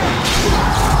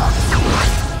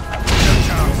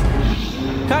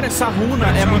 Cara, essa runa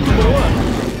é muito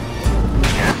boa.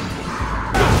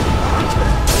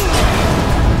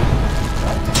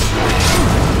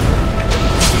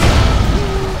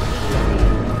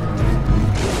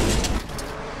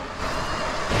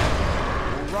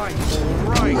 All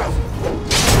right.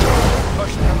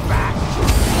 Push them back.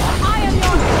 I am your...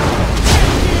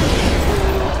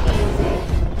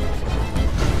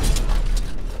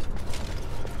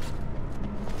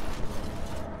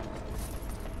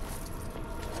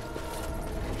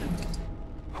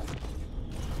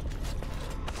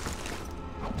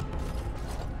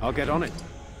 I'll get on it.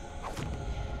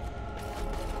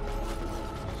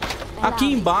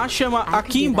 Aqui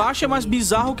embaixo é mais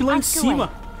bizarro que lá em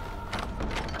cima.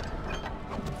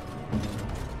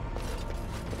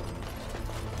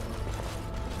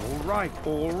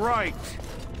 All right.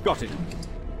 Got it.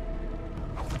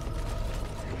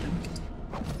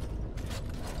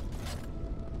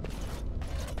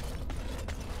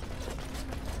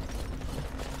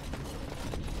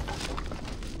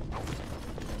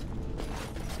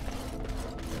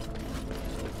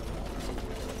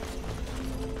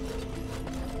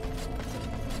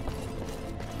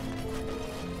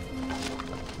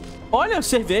 Olha,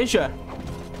 cerveja.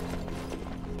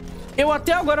 Eu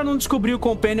até agora não descobri o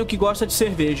companion que gosta de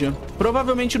cerveja.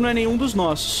 Provavelmente não é nenhum dos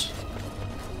nossos.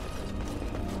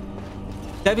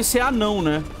 Deve ser anão,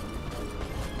 né?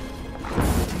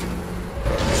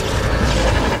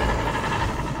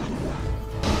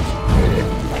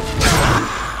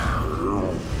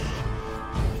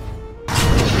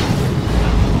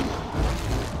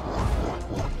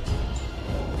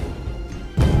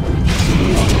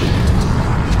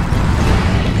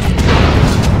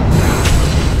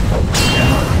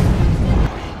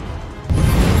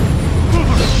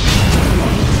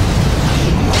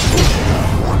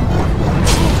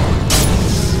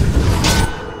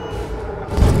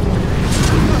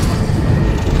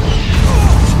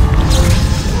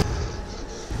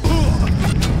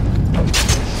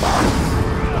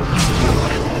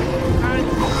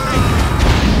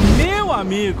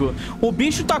 amigo. O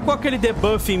bicho tacou aquele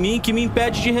debuff em mim que me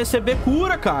impede de receber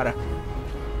cura, cara.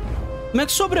 Como é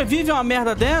que sobrevive a uma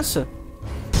merda dessa?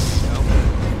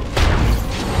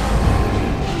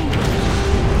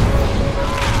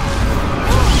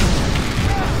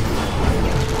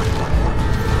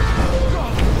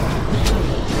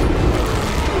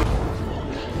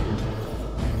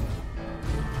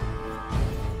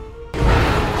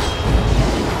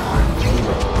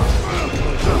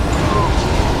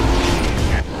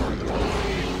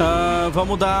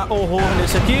 Vamos dar horror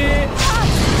nesse aqui.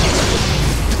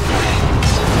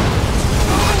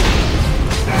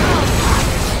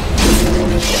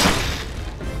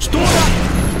 Estuda!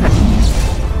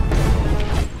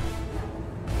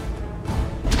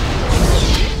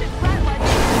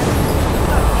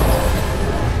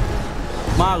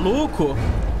 Maluco!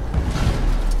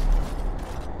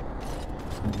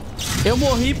 Eu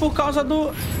morri por causa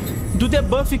do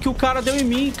debuff que o cara deu em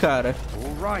mim, cara.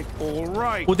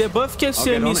 O debuff que esse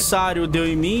emissário deu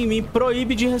em mim me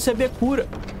proíbe de receber cura.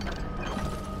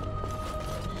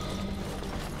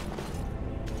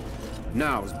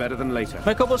 Como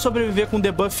é que eu vou sobreviver com um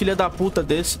debuff filha da puta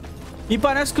desse? E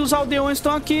parece que os aldeões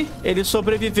estão aqui. Eles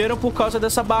sobreviveram por causa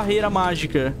dessa barreira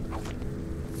mágica.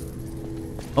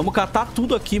 Vamos catar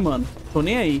tudo aqui, mano. Tô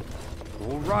nem aí.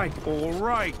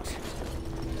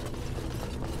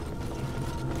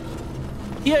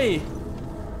 E aí?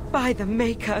 By the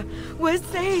Maker, we're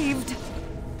saved!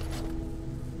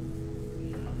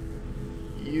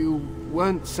 You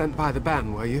weren't sent by the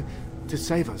ban, were you? To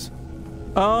save us?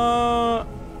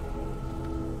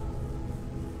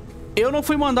 Eu não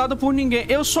fui mandado por ninguém.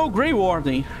 Eu sou o Grey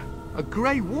Warden. A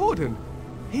Grey Warden?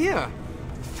 Here!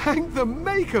 Thank the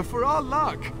Maker for our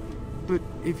luck! But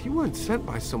if you weren't sent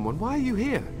by someone, why are you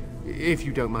here? If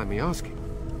you don't mind me asking.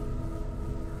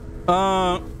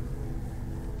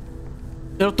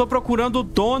 Eu tô procurando o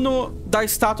dono da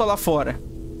estátua lá fora.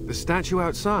 The statue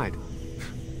outside?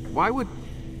 Why would...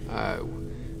 Oh,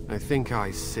 I think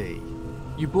I see.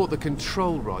 You bought the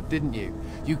control rod, didn't you?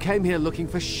 You came here looking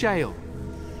for Shale.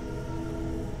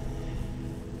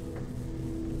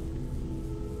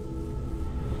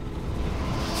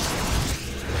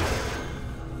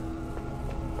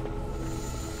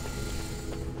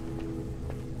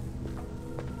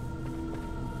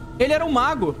 Ele era um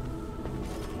mago.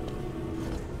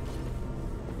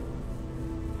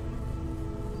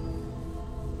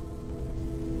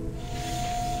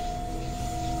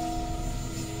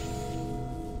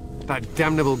 That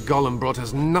damnable golem brought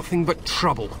us nothing but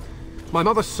trouble. My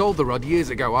mother sold the rod years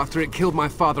ago after it killed my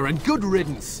father, and good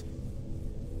riddance.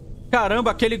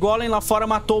 Caramba, aquele golem lá fora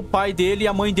matou o pai dele e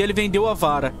a mãe dele vendeu a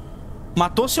vara.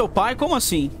 Matou seu pai? Como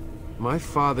assim? My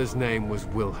father's name was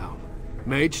Wilhelm,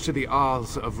 mage to the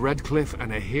Arls of Redcliffe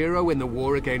and a hero in the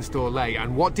war against Orlais.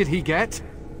 And what did he get?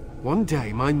 One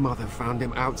day, my mother found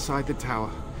him outside the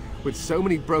tower, with so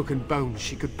many broken bones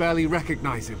she could barely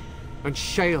recognize him. And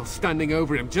Shale standing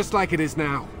over him, just like it is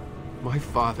now. My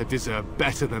father deserved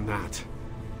better than that.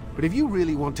 But if you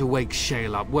really want to wake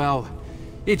Shale up, well,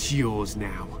 it's yours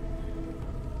now.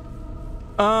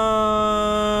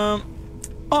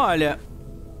 Olha,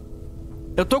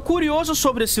 eu tô curioso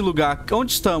sobre esse lugar. Onde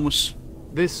estamos?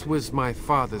 This was my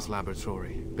father's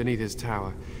laboratory, beneath his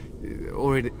tower.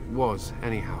 Or it was,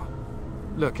 anyhow.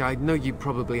 Look, I know you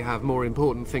probably have more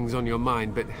important things on your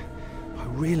mind, but I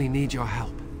really need your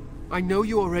help. I know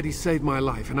you already saved my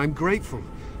life, and I'm grateful,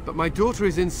 but my daughter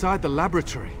is inside the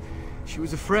laboratory. She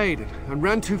was afraid, and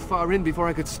ran too far in before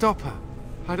I could stop her.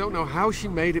 I don't know how she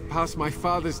made it past my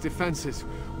father's defenses.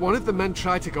 One of the men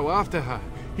tried to go after her.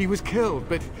 He was killed,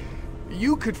 but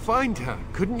you could find her,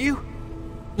 couldn't you?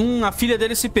 A filha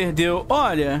dele se perdeu.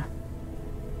 Olha...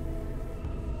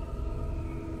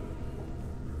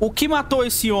 O que matou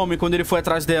esse homem quando ele foi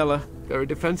atrás dela? There are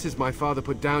defenses my father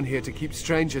put down here to keep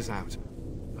strangers out.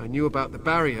 I knew about the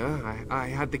barrier, I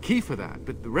had the key for that,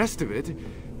 but the rest of it,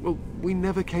 well, we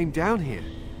never came down here.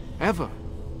 Ever.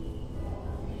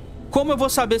 Como eu vou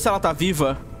saber se ela tá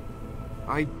viva?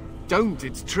 I don't,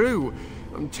 it's true.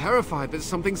 I'm terrified that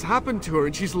something's happened to her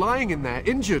and she's lying in there,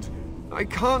 injured. I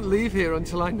can't leave here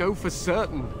until I know for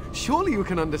certain. Surely you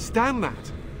can understand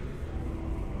that.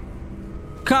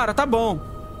 Cara, tá bom.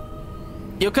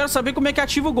 Eu quero saber como é que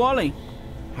ativa o golem.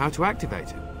 How to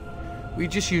activate it? We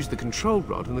just used the control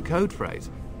rod and the code phrase.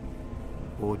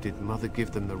 Or did Mother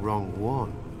give them the wrong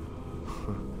one?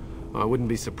 I wouldn't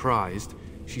be surprised.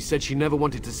 She said she never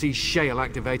wanted to see Shale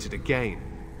activated again.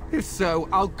 If so,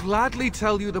 I'll gladly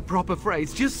tell you the proper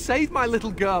phrase. Just save my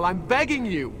little girl, I'm begging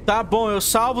you. Tá bom, eu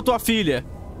salvo tua filha.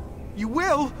 You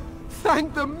will?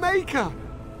 Thank the Maker!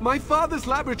 My father's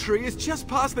laboratory is just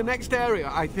past the next area,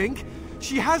 I think.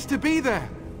 She has to be there.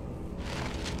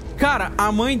 Cara,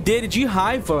 a mãe dele, de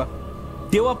raiva,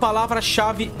 deu a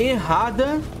palavra-chave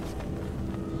errada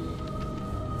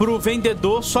pro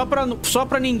vendedor só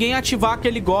pra ninguém ativar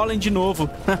aquele golem de novo.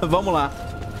 Vamos lá.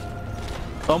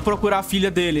 Vamos procurar a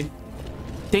filha dele.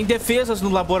 Tem defesas no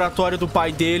laboratório do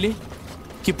pai dele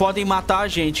que podem matar a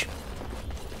gente.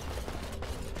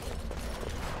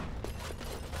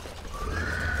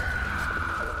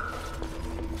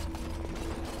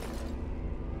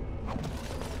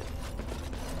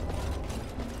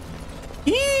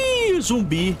 Ih,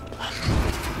 zumbi.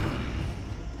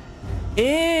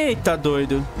 Eita,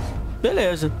 doido.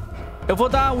 Beleza. Eu vou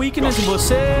dar weakness em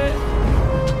você.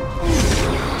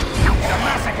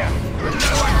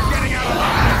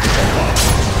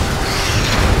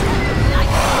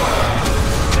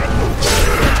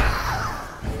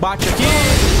 Bate aqui.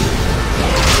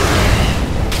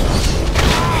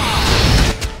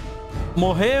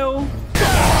 Morreu.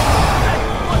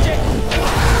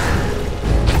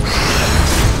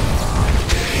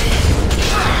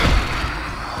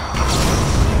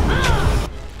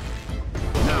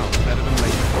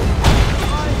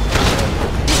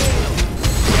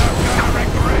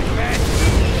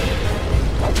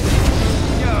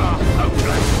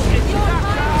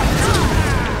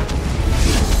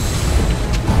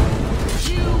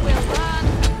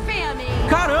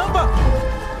 Caramba!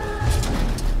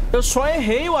 Eu só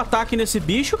errei o ataque nesse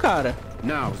bicho, cara.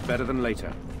 Now's better than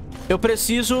later. Eu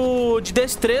preciso de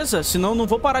destreza, senão não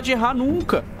vou parar de errar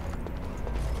nunca.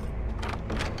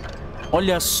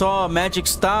 Olha só, Magic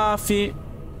Staff,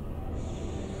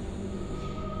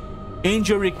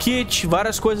 Injury Kit,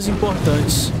 várias coisas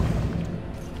importantes.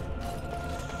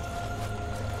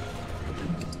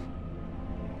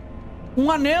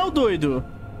 Um anel, doido.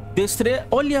 Destreza,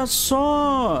 olha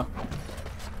só.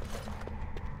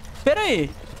 Pera aí.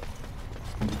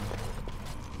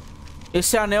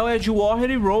 Esse anel é de Warrior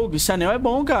e Rogue. Esse anel é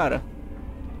bom, cara.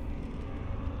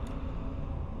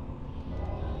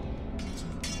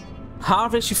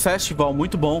 Harvest Festival,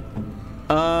 muito bom.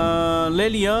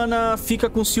 Leliana fica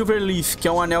com Silver Leaf, que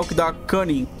é um anel que dá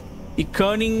Cunning. E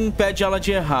Cunning impede ela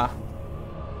de errar.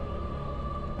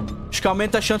 Acho que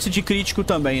aumenta a chance de crítico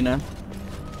também, né?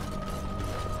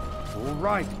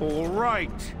 All right, all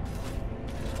right.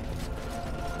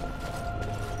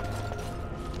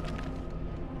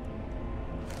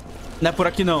 Não é por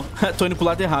aqui não. Tô indo pro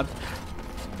lado errado.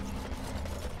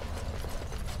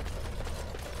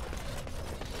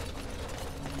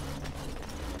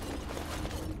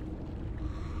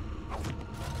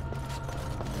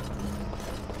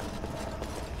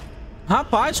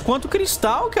 Rapaz, quanto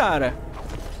cristal, cara.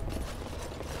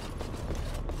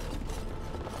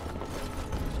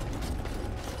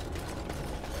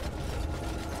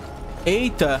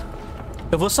 Eita.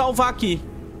 Eu vou salvar aqui.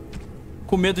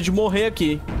 Com medo de morrer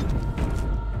aqui.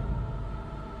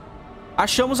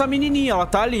 Achamos a menininha, ela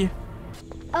tá ali.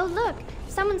 Oh, look.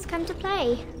 Someone's come to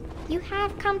play. You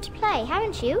have come to play,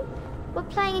 haven't you? We're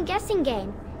playing a guessing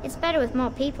game. It's better with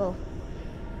more people.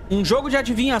 Um jogo de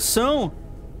adivinhação?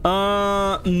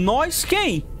 Nós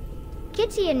quem?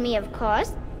 Kitty and me, of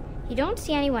course. You don't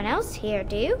see anyone else here,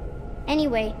 do you?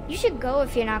 Anyway, you should go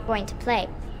if you're not going to play.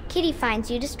 Kitty finds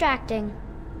you distracting.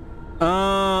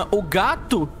 O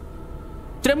gato?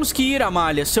 Temos que ir,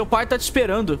 Amália. Seu pai tá te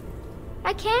esperando.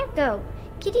 I can't go.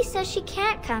 Kitty says she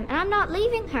can't come, and I'm not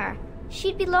leaving her.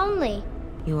 She'd be lonely.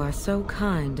 You are so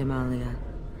kind, Amalia.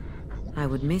 I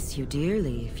would miss you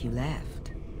dearly if you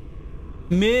left.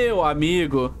 Meu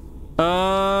amigo.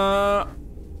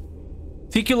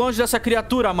 Fique longe dessa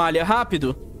criatura, Amália.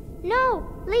 Rápido. No,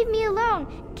 leave me alone.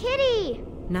 Kitty!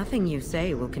 Nothing you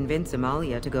say will convince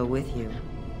Amalia to go with you.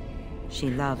 She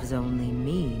loves only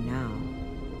me now.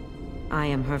 I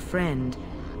am her friend,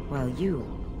 while you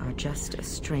are just a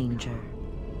stranger.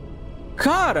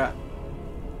 Cara!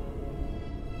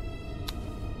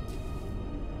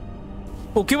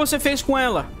 O que você fez com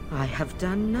ela? I have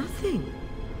done nothing.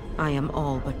 I am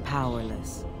all but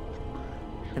powerless.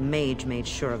 The mage made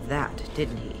sure of that,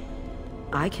 didn't he?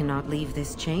 I cannot leave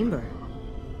this chamber.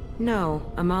 No,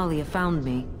 Amalia found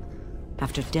me.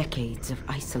 After decades of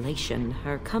isolation,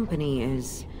 her company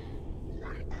is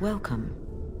welcome.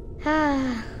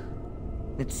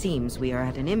 It seems we are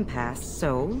at an impasse,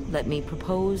 so let me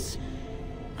propose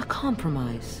a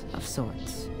compromise of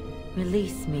sorts.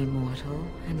 Release me, mortal,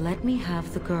 and let me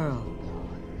have the girl.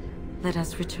 Let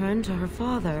us return to her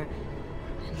father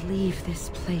and leave this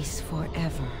place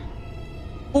forever.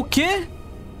 O quê?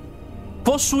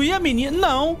 Possuir a menina?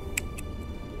 Não.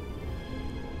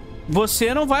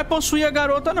 Você não vai possuir a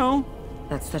garota, não.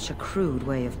 That's such a crude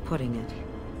way of putting it.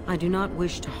 I do not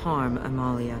wish to harm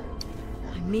Amalia.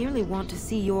 I merely want to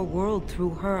see your world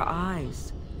through her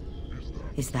eyes.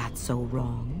 Is that so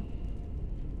wrong?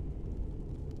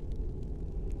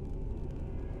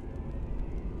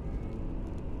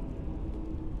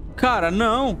 Cara,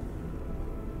 não.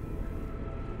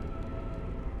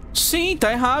 Sim,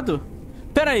 tá errado.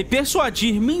 Pera aí,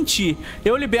 persuadir, mentir.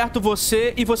 Eu liberto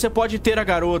você e você pode ter a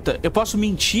garota. Eu posso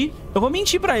mentir? Eu vou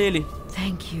mentir pra ele.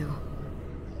 Thank you.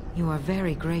 You are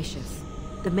very gracious.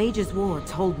 The mage's wards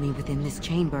hold me within this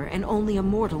chamber, and only a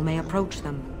mortal may approach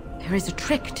them. There is a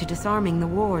trick to disarming the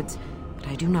wards, but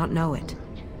I do not know it.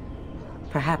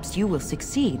 Perhaps you will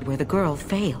succeed where the girl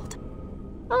failed.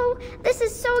 Oh, this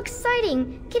is so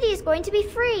exciting! Kitty is going to be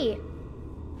free!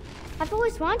 I've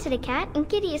always wanted a cat, and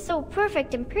Kitty is so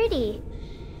perfect and pretty.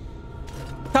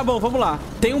 Tá bom, vamos lá.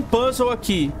 Tem um puzzle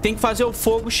aqui. Tem que fazer o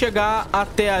fogo chegar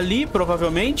até ali,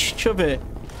 provavelmente. Deixa eu ver.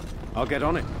 I'll get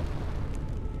on it.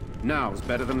 Now's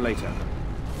better than later.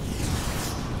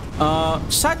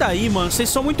 Sai daí, mano. Vocês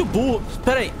são muito burros.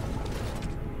 Pera aí.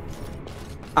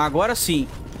 Agora sim.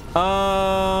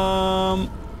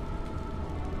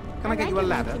 Can I get you a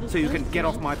ladder so you can get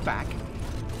off my back?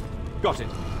 Got it.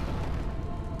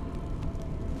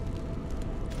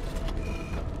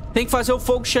 Tem que fazer o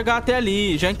fogo chegar até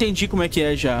ali. Já entendi como é que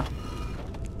é, já.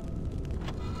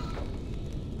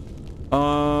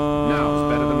 Now's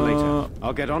better than later.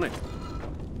 I'll get on it.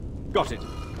 Got it.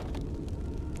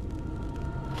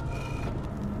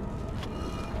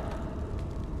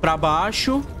 Pra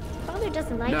baixo.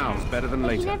 Now's better than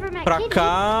later. Pra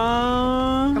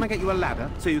cá. Can I get you a ladder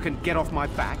so you can get off my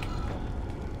back?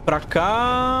 Pra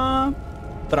cá.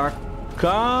 Pra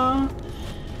cá.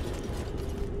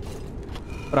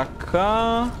 Pra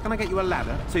cá. Can I get you a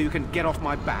ladder so you can get off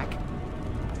my back?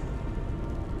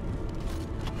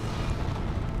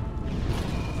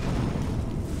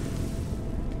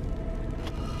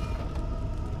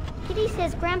 Kitty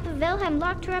says Grandpa Wilhelm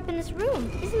locked her up in this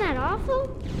room. Isn't that awful?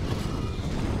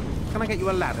 Can I get you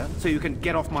a ladder so you can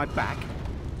get off my back?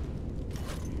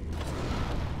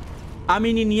 A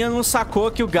menininha não sacou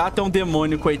que o gato é um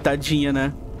demônio, coitadinha,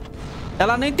 né?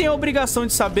 Ela nem tem a obrigação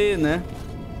de saber, né?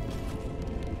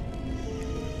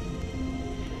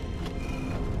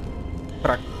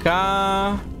 Pra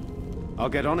cá. I'll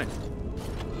get on it.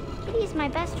 Kitty is my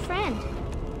best friend.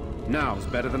 Now's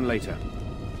better than later.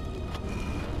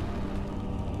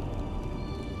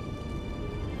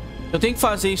 Eu tenho que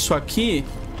fazer isso aqui.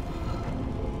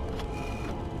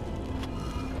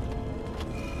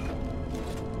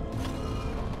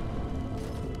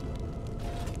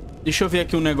 Deixa eu ver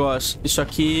aqui um negócio. Isso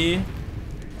aqui.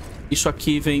 Isso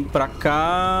aqui vem pra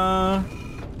cá.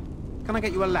 Can I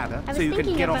get you a ladder so you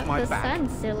can get off my back?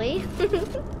 Silly.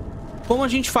 Como a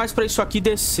gente faz pra isso aqui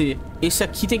descer? Esse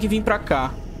aqui tem que vir pra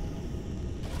cá.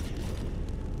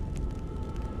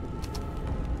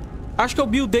 Acho que eu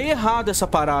buildei errado essa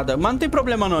parada. Mas não tem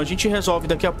problema não, a gente resolve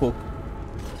daqui a pouco.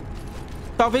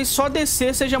 Talvez só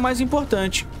descer seja mais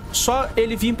importante. Só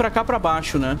ele vir pra cá pra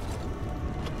baixo, né?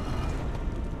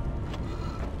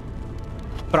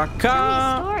 Pra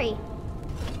cá.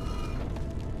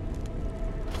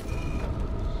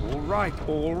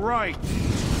 All right.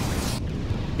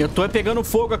 Eu tô pegando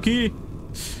fogo aqui.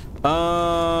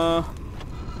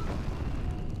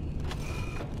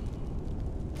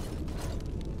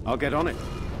 I'll get on it.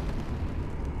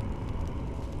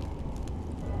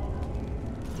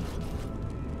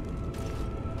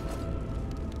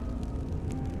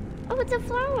 Oh, it's a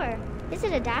flower. Is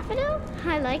it a daffodil?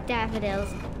 I like daffodils.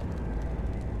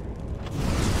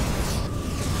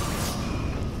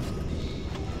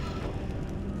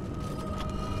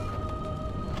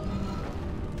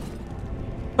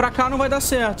 Pra cá não vai dar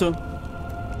certo.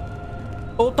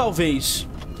 Ou talvez.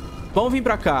 Vamos vir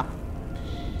pra cá.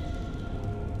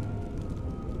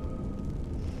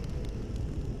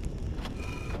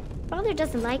 Father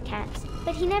doesn't like cats,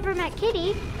 but he never met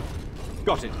Kitty.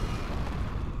 Got it.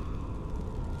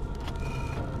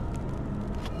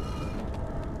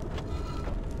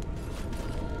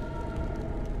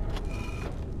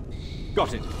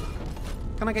 Got it.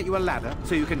 Can I get you a ladder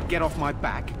so you can get off my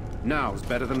back? Now's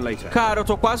better than later. Cara, eu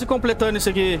tô quase completando isso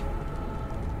aqui.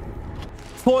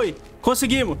 Foi!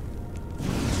 Conseguimos!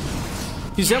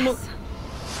 Fizemos... Yes.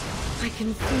 I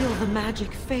can feel the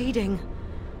magic fading.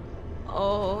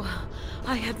 Oh,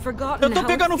 I had forgotten how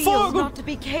it feels not to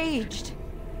be caged.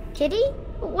 Kitty?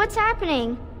 What's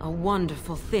happening? A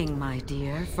wonderful thing, my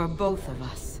dear, for both of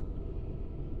us.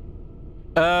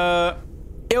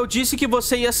 Eu disse que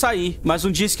você ia sair, mas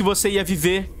não disse que você ia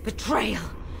viver. Betrayal!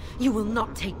 You will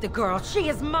not take the girl. She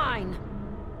is mine.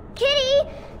 Kitty,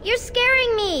 you're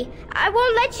scaring me. I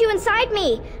won't let you inside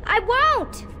me. I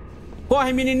won't.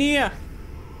 Corre, menininha.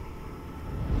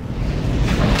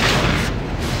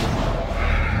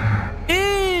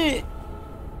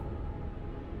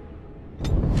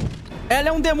 Ela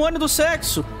é um demônio do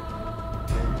sexo.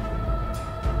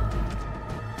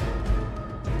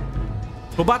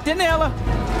 Vou bater nela.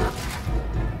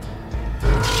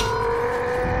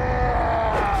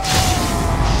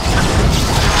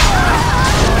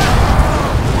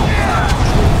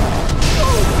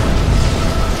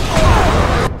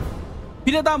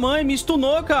 Filha da mãe, me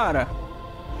stunou, cara.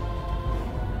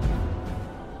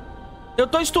 Eu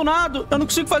tô stunado, eu não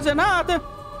consigo fazer nada.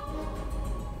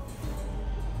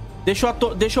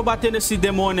 Deixa eu bater nesse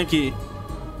demônio aqui.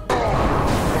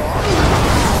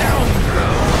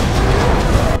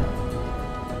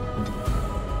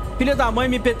 Filha da mãe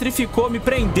me petrificou, me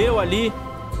prendeu ali.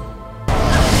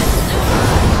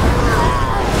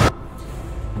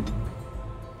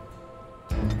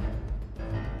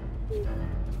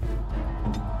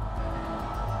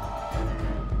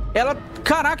 Ela...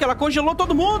 Caraca, ela congelou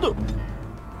todo mundo.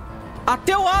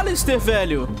 Até o Alistair,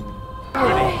 velho.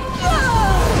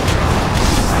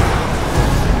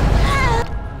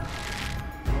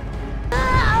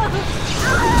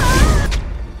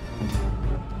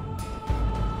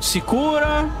 Se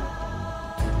cura.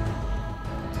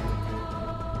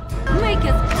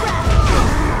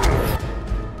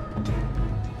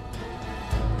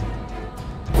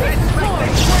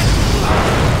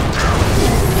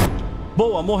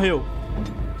 Boa, morreu.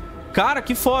 Cara,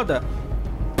 que foda.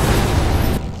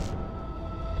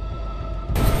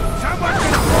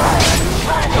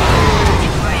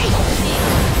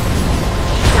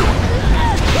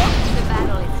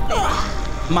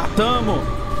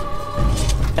 Matamos.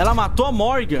 Ela matou a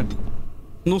Morgan.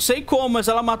 Não sei como, mas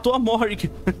ela matou a Morgan.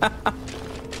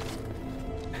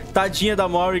 Tadinha da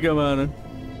Morgan, mano.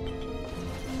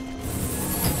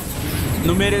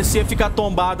 Não merecia ficar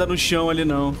tombada no chão ali,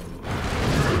 não.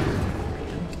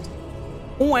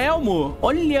 Um elmo.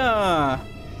 Olha.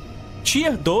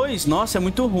 Tier 2. Nossa, é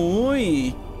muito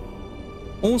ruim.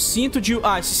 Um cinto de...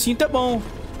 Ah, esse cinto é bom.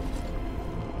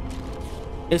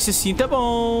 Esse cinto é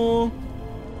bom.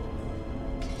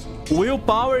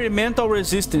 Willpower e Mental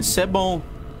Resistance. É bom.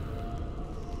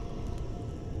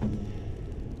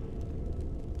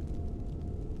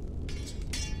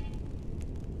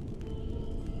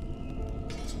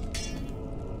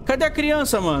 Cadê a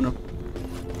criança, mano?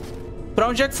 Pra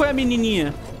onde é que foi a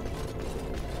menininha?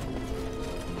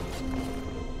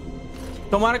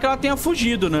 Tomara que ela tenha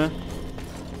fugido, né?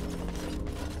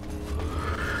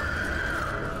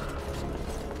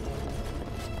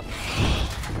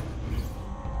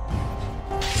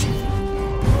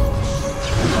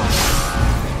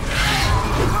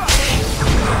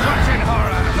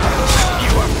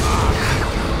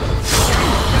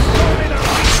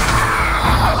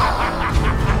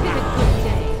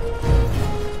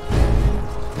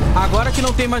 Agora que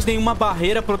não tem mais nenhuma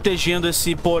barreira protegendo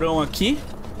esse porão aqui,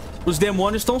 os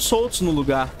demônios estão soltos no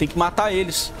lugar. Tem que matar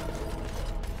eles.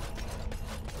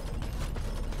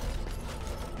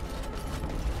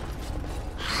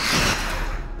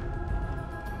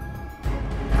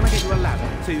 Can I get you a ladder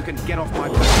so you can get off my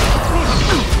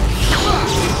back?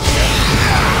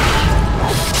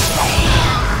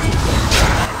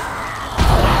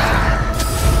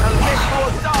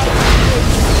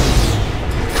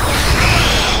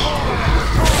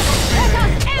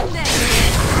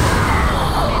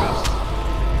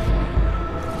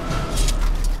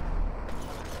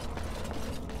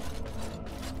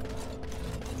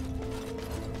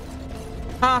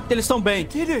 Ah, eles estão bem.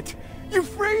 Did it! You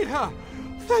freed her!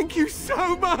 Thank you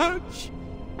so much!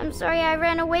 I'm sorry I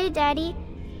ran away, Daddy.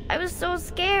 I was so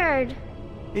scared.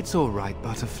 It's all right,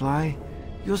 Butterfly.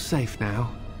 You're safe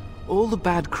now. All the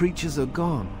bad creatures are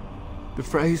gone. The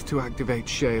phrase to activate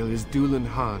Shale is Dulan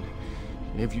Han.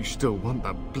 If you still want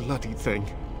that bloody thing.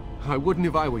 I wouldn't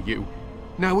if I were you.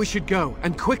 Now we should go,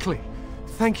 and quickly.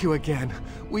 Thank you again.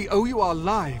 We owe you our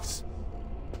lives.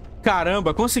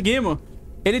 Caramba, conseguimos.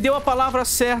 Ele deu a palavra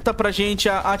certa pra gente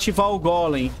ativar o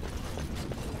Golem.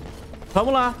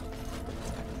 Vamos lá.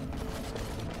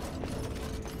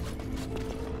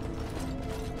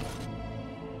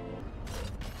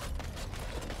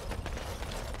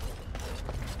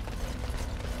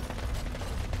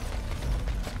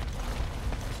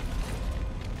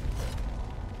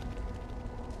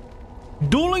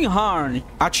 Dulan Han,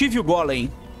 ative o Golem.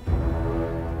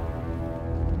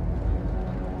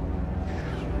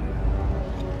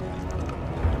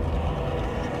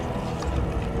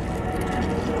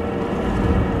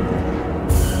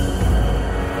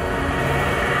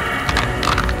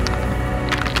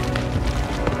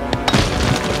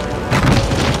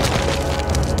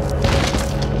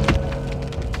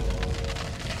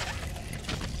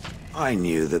 I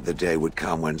knew that the day would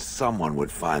come when someone would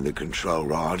find the control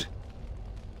rod.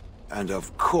 And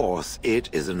of course it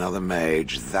is another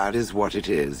mage. That is what it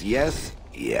is. Yes,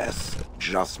 yes.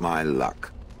 Just my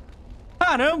luck.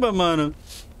 Caramba, mano.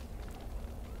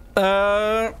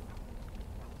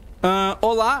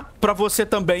 Olá pra você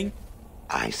também.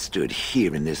 I stood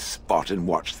here in this spot and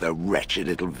watched the wretched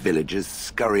little villagers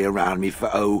scurry around me for,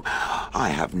 oh, I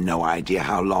have no idea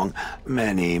how long.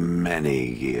 Many, many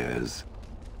years.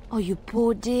 Oh, you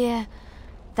poor dear.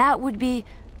 That would be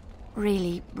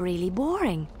really, really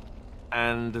boring.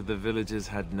 And the villagers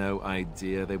had no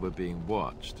idea they were being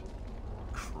watched.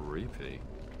 Creepy.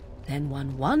 Then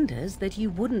one wonders that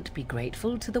you wouldn't be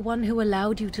grateful to the one who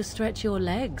allowed you to stretch your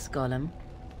legs, Gollum.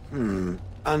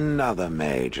 Another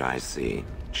mage, I see.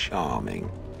 Charming.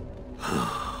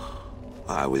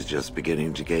 I was just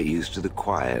beginning to get used to the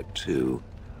quiet, too.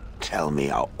 Tell me,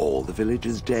 are all the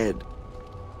villagers dead?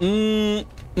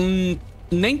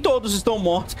 Nem todos estão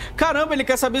mortos. Caramba, ele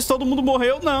quer saber se todo mundo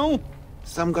morreu? Não.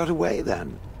 Some got away,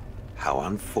 then. How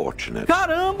unfortunate.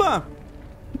 Caramba!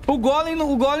 O Golem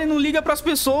não liga pras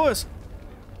pessoas.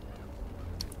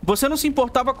 Você não se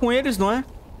importava com eles, não é?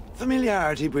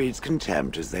 Familiarity breeds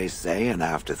contempt, as they say, and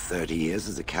after 30 years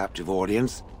as a captive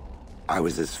audience, I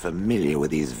was as familiar with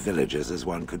these villagers as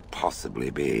one could possibly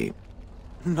be.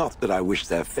 Not that I wish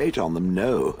their fate on them,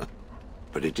 no.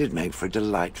 But it did make for a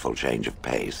delightful change of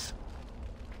pace.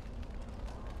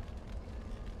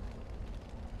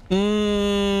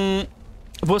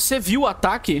 Você viu o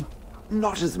ataque?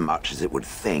 Not as much as it would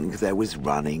think. There was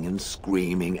running and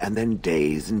screaming, and then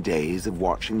days and days of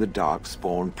watching the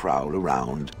Darkspawn prowl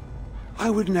around. I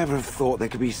would never have thought there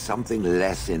could be something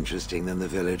less interesting than the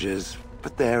villagers,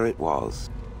 but there it was.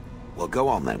 Well, go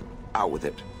on then. Out with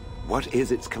it. What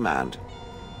is its command?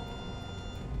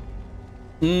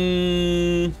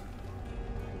 Me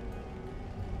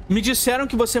disseram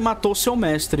que você matou seu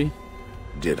mestre.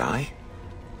 Did I?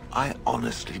 I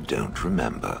honestly don't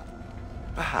remember.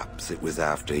 Perhaps it was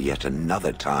after yet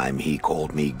another time he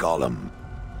called me Gollum.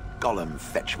 Gollum,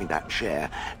 fetch me that chair.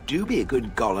 Do be a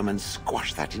good Gollum and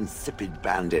squash that insipid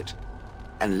bandit.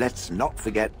 And let's not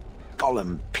forget,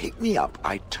 Gollum, pick me up.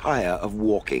 I tire of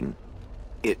walking.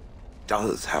 It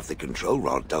does have the control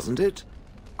rod, doesn't it?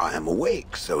 I am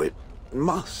awake, so it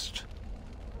must.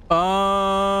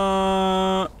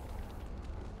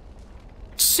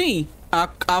 Sim,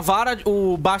 a vara,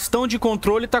 o bastão de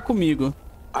controle tá comigo.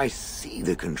 I see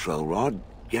the control rod,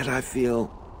 yet I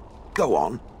feel... Go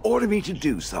on, order me to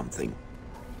do something.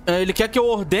 Ele quer que eu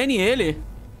ordene ele?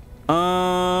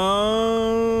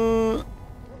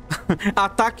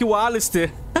 Ataque o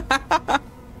Alistair.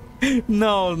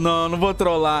 Não vou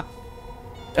trollar.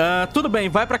 Tudo bem,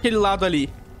 vai pra aquele lado ali.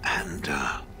 And,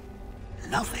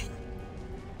 nothing.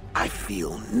 I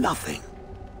feel nothing.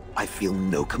 I feel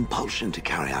no compulsion to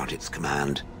carry out its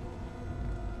command.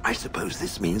 I suppose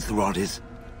this means the rod is...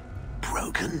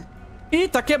 broken? Ih,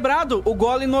 tá quebrado. O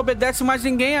Golem não obedece mais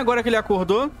ninguém agora que ele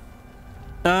acordou.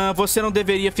 Você não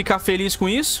deveria ficar feliz com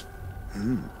isso?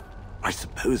 I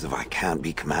suppose if I can't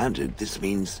be commanded, this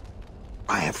means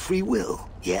I have free will,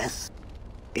 yes?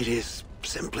 It is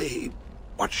simply,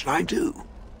 what should I do?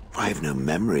 I have no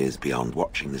memories beyond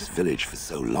watching this village for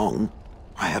so long.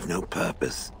 I have no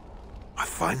purpose. I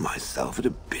find myself at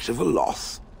a bit of a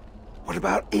loss. What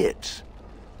about it?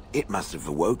 It must have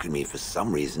awoken me for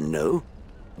some reason, no?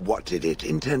 What did it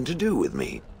intend to do with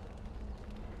me?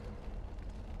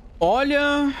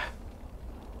 Olha...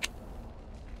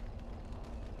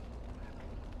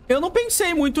 Eu não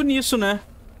pensei muito nisso, né?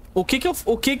 O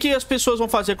que as pessoas vão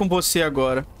fazer com você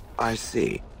agora? I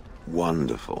see.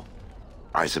 Wonderful.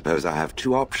 I suppose I have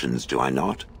two options, do I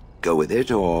not? Go with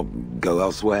it or go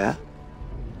elsewhere?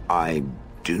 I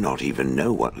do not even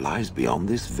know what lies beyond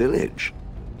this village.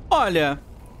 Olha,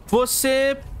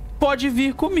 você pode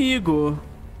vir comigo.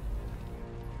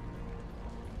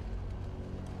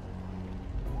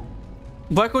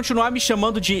 Vai continuar me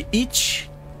chamando de It?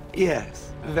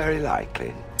 Yes, very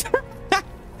likely.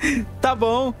 Tá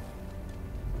bom.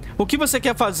 O que você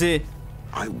quer fazer?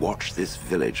 I watched this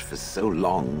village for so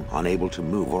long, unable to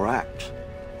move or act.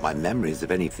 My memories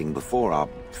of anything before are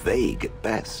vague at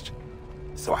best.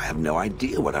 So I have no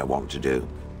idea what I want to do.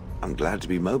 I'm glad to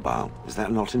be mobile. Is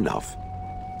that not enough?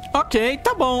 Ok,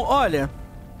 tá bom. Olha,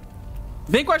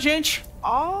 vem com a gente.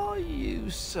 Are you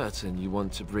certain you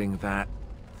want to bring that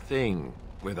thing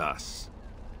with us?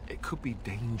 It could be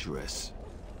dangerous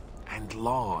and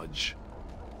large.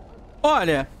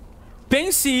 Olha,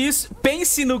 pense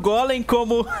no Golem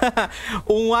como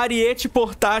ariete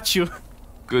portátil.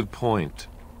 Good point.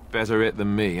 Better it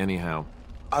than me, anyhow.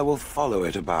 I will follow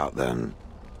it about then.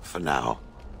 For now.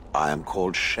 I am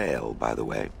called Shale, by the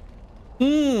way.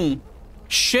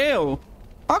 Shale.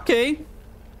 Ok.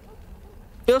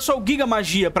 Eu sou o Giga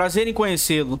Magia, prazer em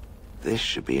conhecê-lo. This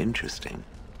should be interesting.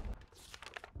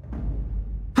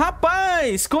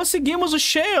 Rapaz, conseguimos o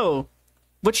Shale.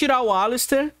 Vou tirar o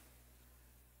Alistair.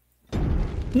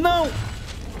 Não!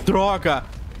 Droga!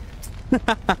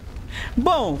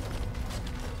 Bom,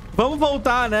 vamos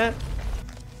voltar, né?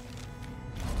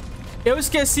 Eu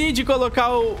esqueci de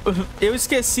colocar o... Eu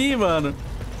esqueci, mano,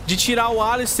 de tirar o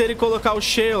Alistair e colocar o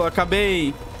Shale.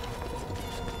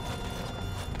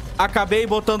 Acabei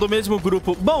botando o mesmo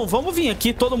grupo. Bom, vamos vir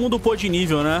aqui, todo mundo upou de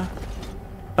nível, né?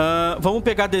 Vamos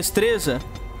pegar destreza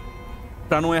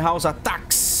pra não errar os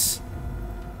ataques.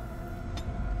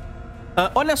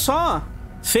 Olha só,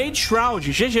 Fade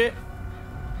Shroud, GG.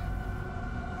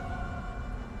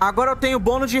 Agora eu tenho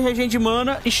bônus de regen de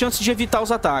mana e chance de evitar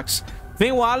os ataques.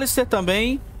 Vem o Alistair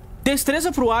também.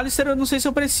 Destreza pro Alistair eu não sei se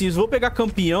eu preciso. Vou pegar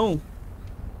campeão.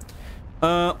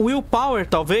 Willpower,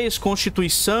 talvez.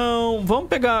 Constituição. Vamos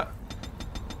pegar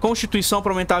Constituição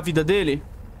pra aumentar a vida dele.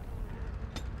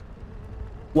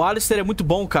 O Alistair é muito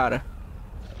bom, cara.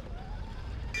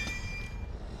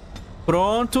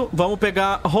 Pronto. Vamos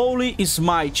pegar Holy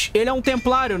Smite. Ele é um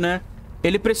templário, né?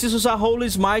 Ele precisa usar Holy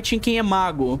Smite em quem é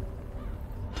mago.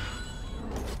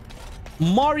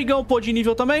 Morrigan upou de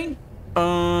nível também.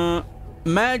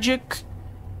 Magic.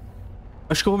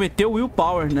 Acho que eu vou meter o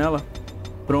Willpower nela.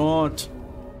 Pronto.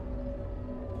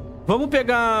 Vamos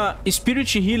pegar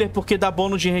Spirit Healer, porque dá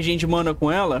bônus de regen de mana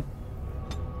com ela.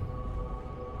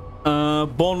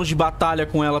 Bônus de batalha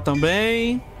com ela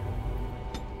também.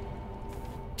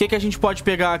 O que a gente pode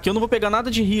pegar aqui? Eu não vou pegar nada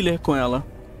de healer com ela.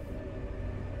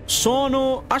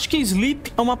 Sono. Acho que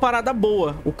Sleep é uma parada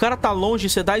boa. O cara tá longe,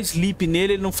 você dá Sleep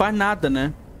nele, ele não faz nada,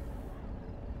 né?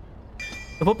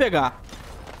 Eu vou pegar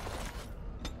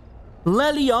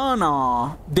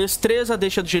Leliana. Destreza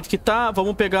deixa do jeito que tá.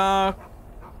 Vamos pegar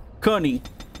Cunning.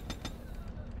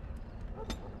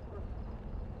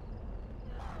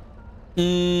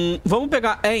 Vamos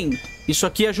pegar Aim. Isso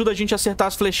aqui ajuda a gente a acertar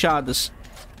as flechadas.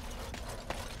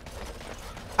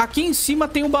 Aqui em cima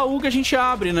tem um baú que a gente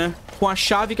abre, né? Com a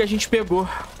chave que a gente pegou.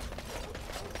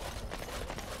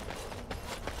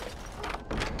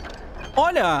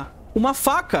 Olha, uma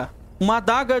faca. Uma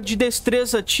adaga de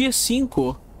destreza tier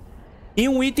 5. E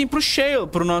um item pro Shale,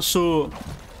 pro nosso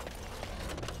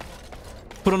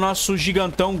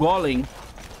gigantão golem.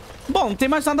 Bom, não tem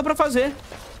mais nada pra fazer.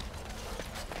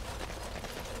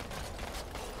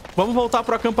 Vamos voltar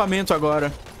pro acampamento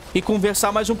agora. E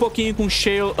conversar mais um pouquinho com o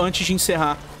Shale antes de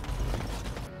encerrar.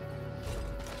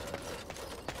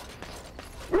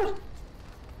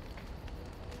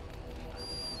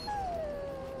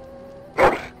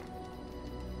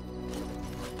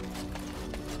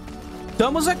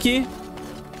 Estamos aqui.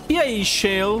 E aí,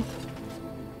 Shale?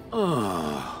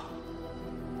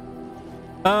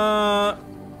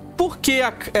 Por que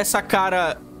essa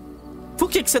cara... Por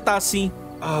que você tá assim?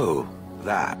 Oh,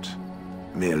 that.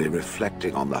 Merely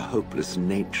reflecting on the hopeless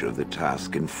nature of the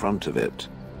task in front of it.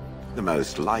 The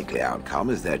most likely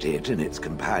outcome is that it and its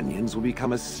companions will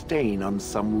become a stain on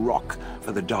some rock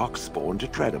for the Darkspawn to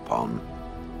tread upon.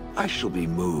 I shall be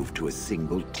moved to a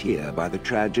single tear by the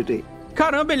tragedy.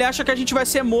 Caramba, ele acha que a gente vai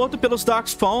ser morto pelos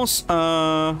Darkspawns.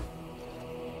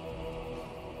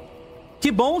 Que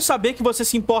bom saber que você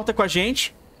se importa com a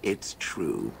gente. It's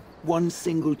true. One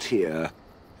single tear.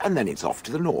 And then it's off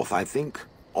to the north, I think.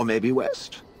 Or maybe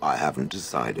west. I haven't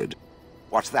decided.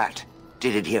 What's that?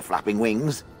 Did it hear flapping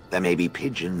wings? There may be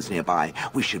pigeons nearby.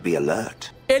 We should be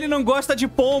alert. Ele não gosta de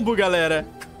pombo, galera.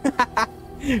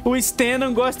 O Stan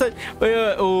não gosta...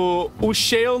 O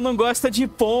Shale não gosta de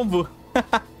pombo.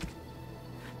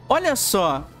 Olha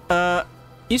só.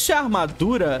 Isso é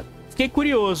armadura? Fiquei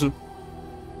curioso.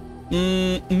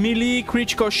 Melee,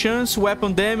 Critical Chance,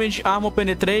 Weapon Damage, Armor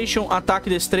Penetration, Ataque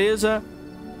Destreza,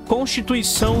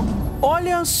 Constituição.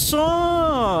 Olha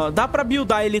só! Dá pra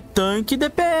buildar ele tanque e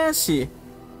DPS.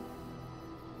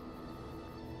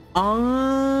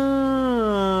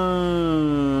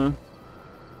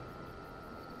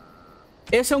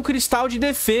 Esse é um cristal de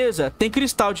defesa. Tem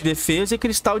cristal de defesa e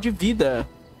cristal de vida.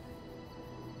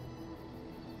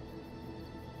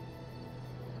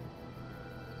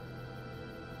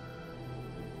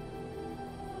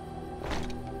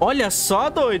 Olha só,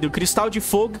 doido. Cristal de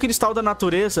fogo e cristal da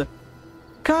natureza.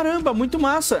 Caramba, muito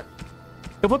massa.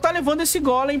 Eu vou estar levando esse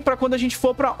golem pra quando a gente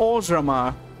for pra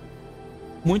Osramar.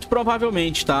 Muito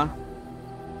provavelmente, tá?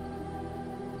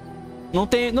 Não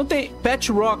tem...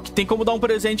 Pet Rock, tem como dar um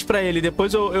presente pra ele.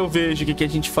 Depois eu vejo o que a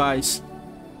gente faz.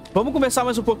 Vamos conversar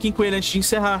mais um pouquinho com ele antes de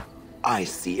encerrar. I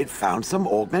see it found some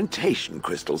augmentation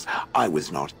crystals. I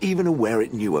was not even aware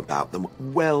it knew about them.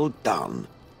 Well done.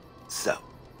 So,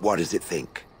 What does it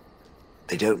think?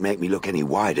 They don't make me look any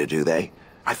wider, do they?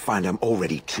 I find I'm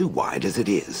already too wide as it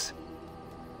is.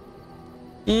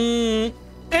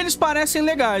 Eles parecem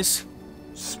legais.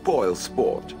 Spoil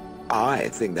sport. I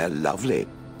think they're lovely.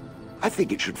 I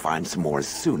think it should find some more as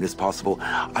soon as possible.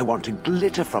 I want to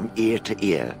glitter from ear to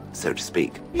ear, so to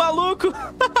speak. Maluco!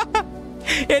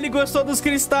 Ele gostou dos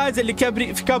cristais, ele quer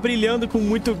ficar brilhando com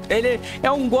muito... Ele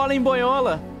é um golem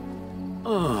boiola.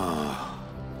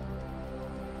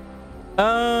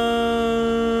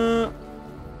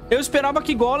 Eu esperava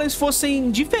que golems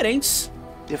fossem diferentes.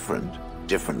 Different?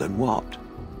 Different than what?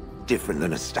 Different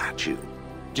than a statue?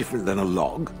 Different than a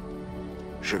log?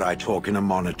 Should I talk in a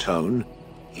monotone?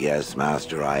 Yes,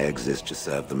 Master, I exist to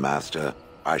serve the Master.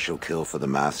 I shall kill for the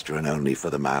Master and only for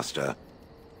the Master.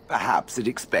 Perhaps it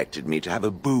expected me to have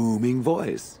a booming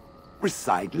voice.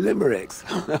 Recite limericks.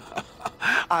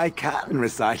 I can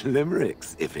recite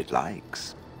limericks, if it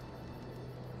likes.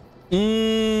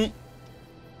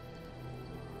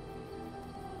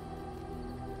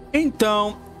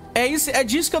 Então, é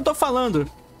disso que eu tô falando.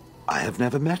 I have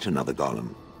never met another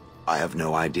golem. I have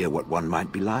no idea what one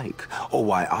might be like, or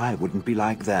why I wouldn't be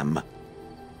like them.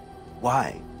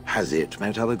 Why? Has it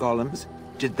met other golems?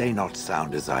 Did they not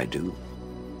sound as I do?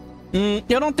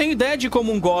 Eu não tenho ideia de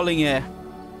como golem é.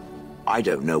 I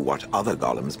don't know what other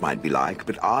golems might be like,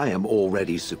 but I am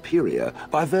already superior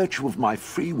by virtue of my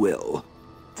free will.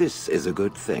 This is a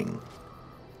good thing.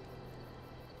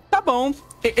 Tá bom.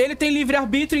 Ele tem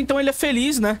livre-arbítrio, então ele é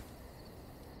feliz, né?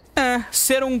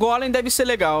 Ser um golem deve ser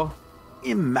legal.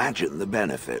 Imagine the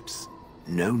benefits.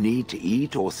 No need to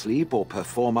eat or sleep or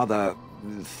perform other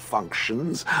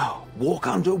functions. Walk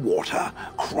underwater,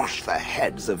 crush the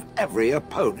heads of every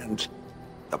opponent.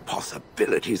 The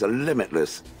possibilities are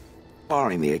limitless.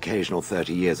 Barring the occasional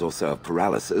 30 years or so of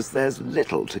paralysis, there's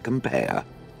little to compare.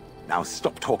 Now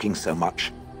stop talking so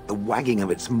much. The wagging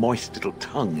of its moist little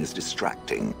tongue is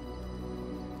distracting.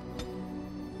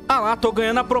 Ah lá, tô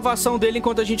ganhando a aprovação dele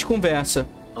enquanto a gente conversa.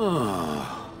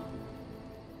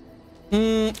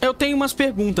 Eu tenho umas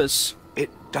perguntas. It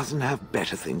doesn't have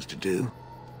better things to do.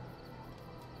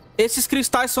 Esses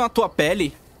cristais são a tua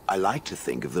pele? I like to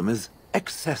think of them as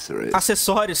accessories.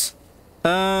 Acessórios.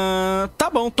 Tá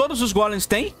bom, todos os golems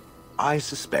têm? I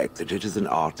suspect that it is an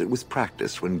art that was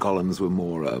practiced when golems were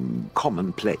more,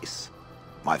 commonplace.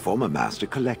 My former master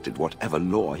collected whatever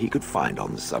lore he could find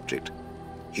on the subject.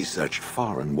 He searched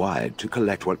far and wide to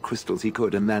collect what crystals he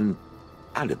could and then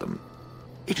added them.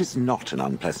 It is not an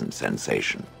unpleasant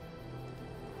sensation.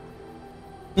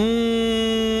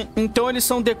 Então eles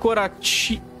são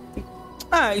decorativos.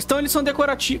 Então eles são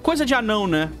decorativos. Coisa de anão,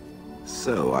 né?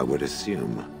 So I would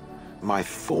assume. My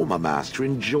former master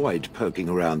enjoyed poking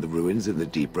around the ruins in the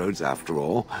deep roads after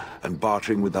all, and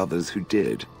bartering with others who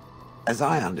did. As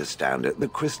I understand it, the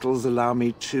crystals allow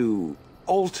me to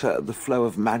alter the flow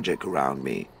of magic around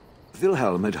me.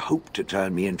 Wilhelm had hoped to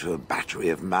turn me into a battery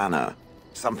of mana,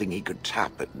 something he could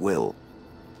tap at will.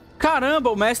 Caramba,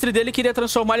 o mestre dele queria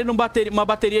transformar ele numa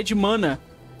bateria de mana.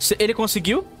 Ele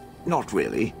conseguiu? Not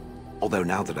really. Although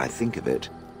now that I think of it,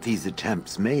 these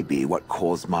attempts may be what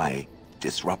caused my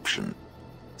disruption.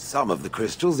 Some of the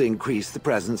crystals increase the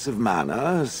presence of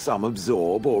mana, some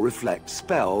absorb or reflect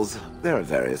spells. There are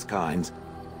various kinds.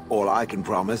 All I can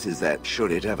promise is that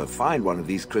should it ever find one of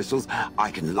these crystals,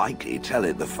 I can likely tell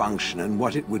it the function and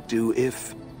what it would do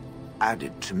if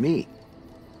added to me.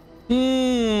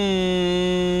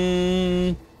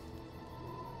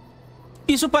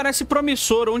 Isso parece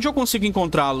promissor. Onde eu consigo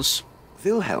encontrá-los?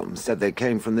 Wilhelm said they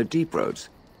came from the deep roads.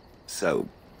 So,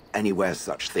 anywhere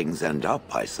such things end up,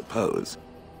 I suppose.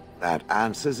 That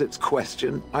answers its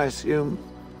question, I assume?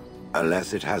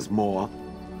 Unless it has more.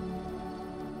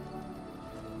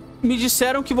 Me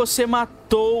disseram que você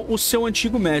matou o seu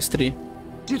antigo mestre.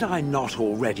 Did I not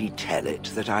already tell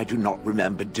it that I do not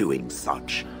remember doing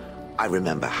such? I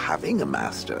remember having a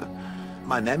master.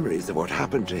 My memories of what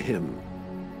happened to him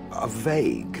are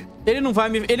vague. Ele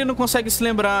não consegue se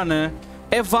lembrar, né?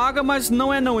 É vaga, mas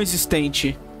não é não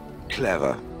existente.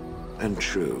 Clever and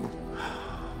true.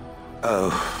 Oh,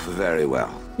 very well.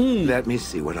 Let me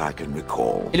see what I can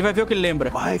recall. Ele vai ver o que ele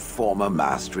lembra. My former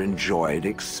master enjoyed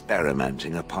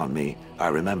experimenting upon me. I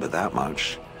remember that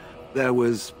much. There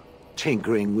was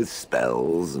tinkering with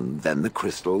spells and then the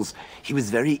crystals. He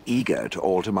was very eager to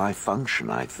alter my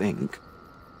function, I think.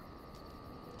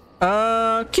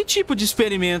 Que tipo de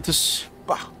experimentos?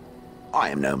 Bah, I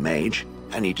am no mage,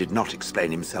 and he did not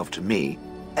explain himself to me,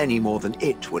 any more than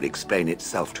it would explain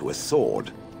itself to a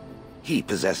sword. He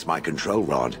possessed my control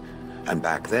rod, and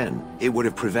back then, it would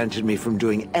have prevented me from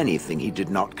doing anything he did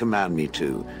not command me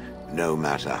to, no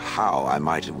matter how I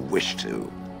might have wished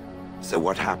to. So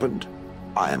what happened?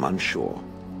 I am unsure.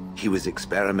 He was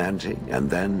experimenting, and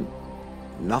then...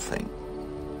 nothing.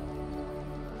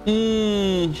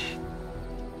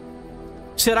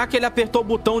 Será que ele apertou o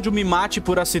botão de um me mate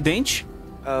por acidente?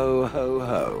 Oh, ho,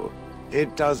 ho.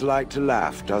 It does like to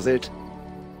laugh, does it?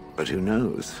 But who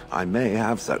knows? I may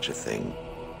have such a thing.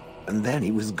 And then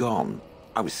he was gone.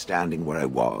 I was standing where I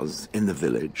was, in the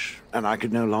village, and I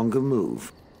could no longer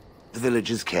move. The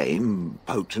villagers came,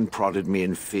 poked and prodded me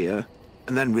in fear,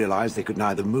 and then realized they could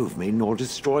neither move me nor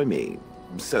destroy me.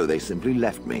 So they simply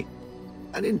left me.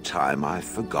 And in time I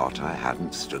forgot I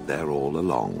hadn't stood there all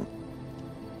along.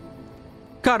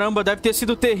 Caramba, deve ter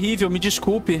sido terrível, me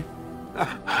desculpe.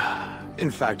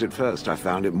 In fact, at first I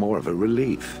found it more of a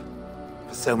relief.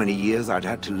 For so many years I'd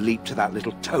had to leap to that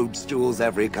little toadstool's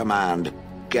every command.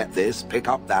 Get this, pick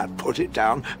up that, put it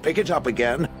down, pick it up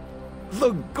again.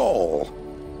 The gall!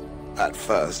 At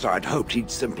first I'd hoped he'd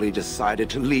simply decided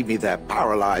to leave me there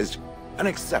paralyzed, an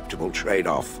acceptable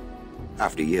trade-off.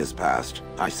 After years passed,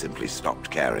 I simply stopped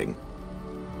caring.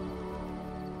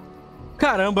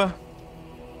 Caramba.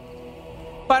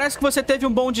 Parece que você teve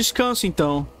bom descanso,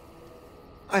 então.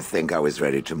 I think I was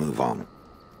ready to move on.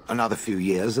 Another few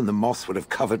years and the moss would have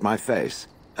covered my face.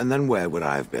 And then where would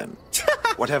I have been?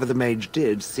 Whatever the mage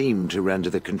did seemed to render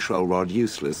the control rod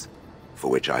useless,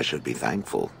 for which I should be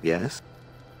thankful, yes?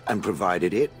 And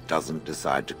provided it doesn't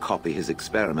decide to copy his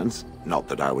experiments, not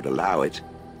that I would allow it,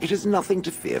 it has nothing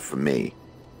to fear from me.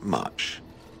 Much.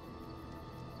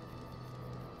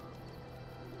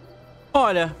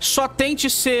 Olha, só tente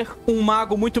ser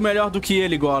mago muito melhor do que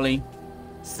ele, Golem.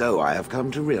 So I have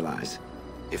come to realize,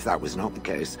 if that was not the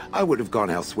case, I would have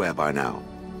gone elsewhere by now.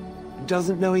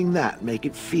 Doesn't knowing that make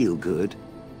it feel good?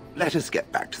 Let us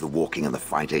get back to the walking and the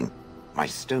fighting. My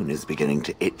stone is beginning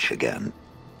to itch again.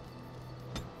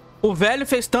 O velho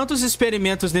fez tantos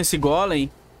experimentos nesse Golem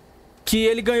que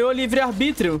ele ganhou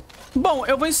livre-arbítrio. Bom,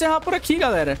 eu vou encerrar por aqui,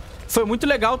 galera. Foi muito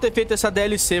legal ter feito essa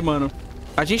DLC, mano.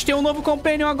 A gente tem um novo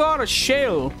companion agora,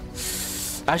 Shale.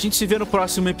 A gente se vê no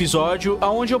próximo episódio,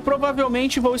 onde eu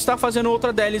provavelmente vou estar fazendo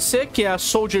outra DLC, que é a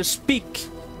Soldier's Peak.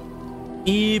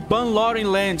 E Banloren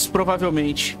Lands,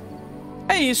 provavelmente.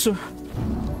 É isso.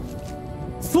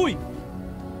 Fui!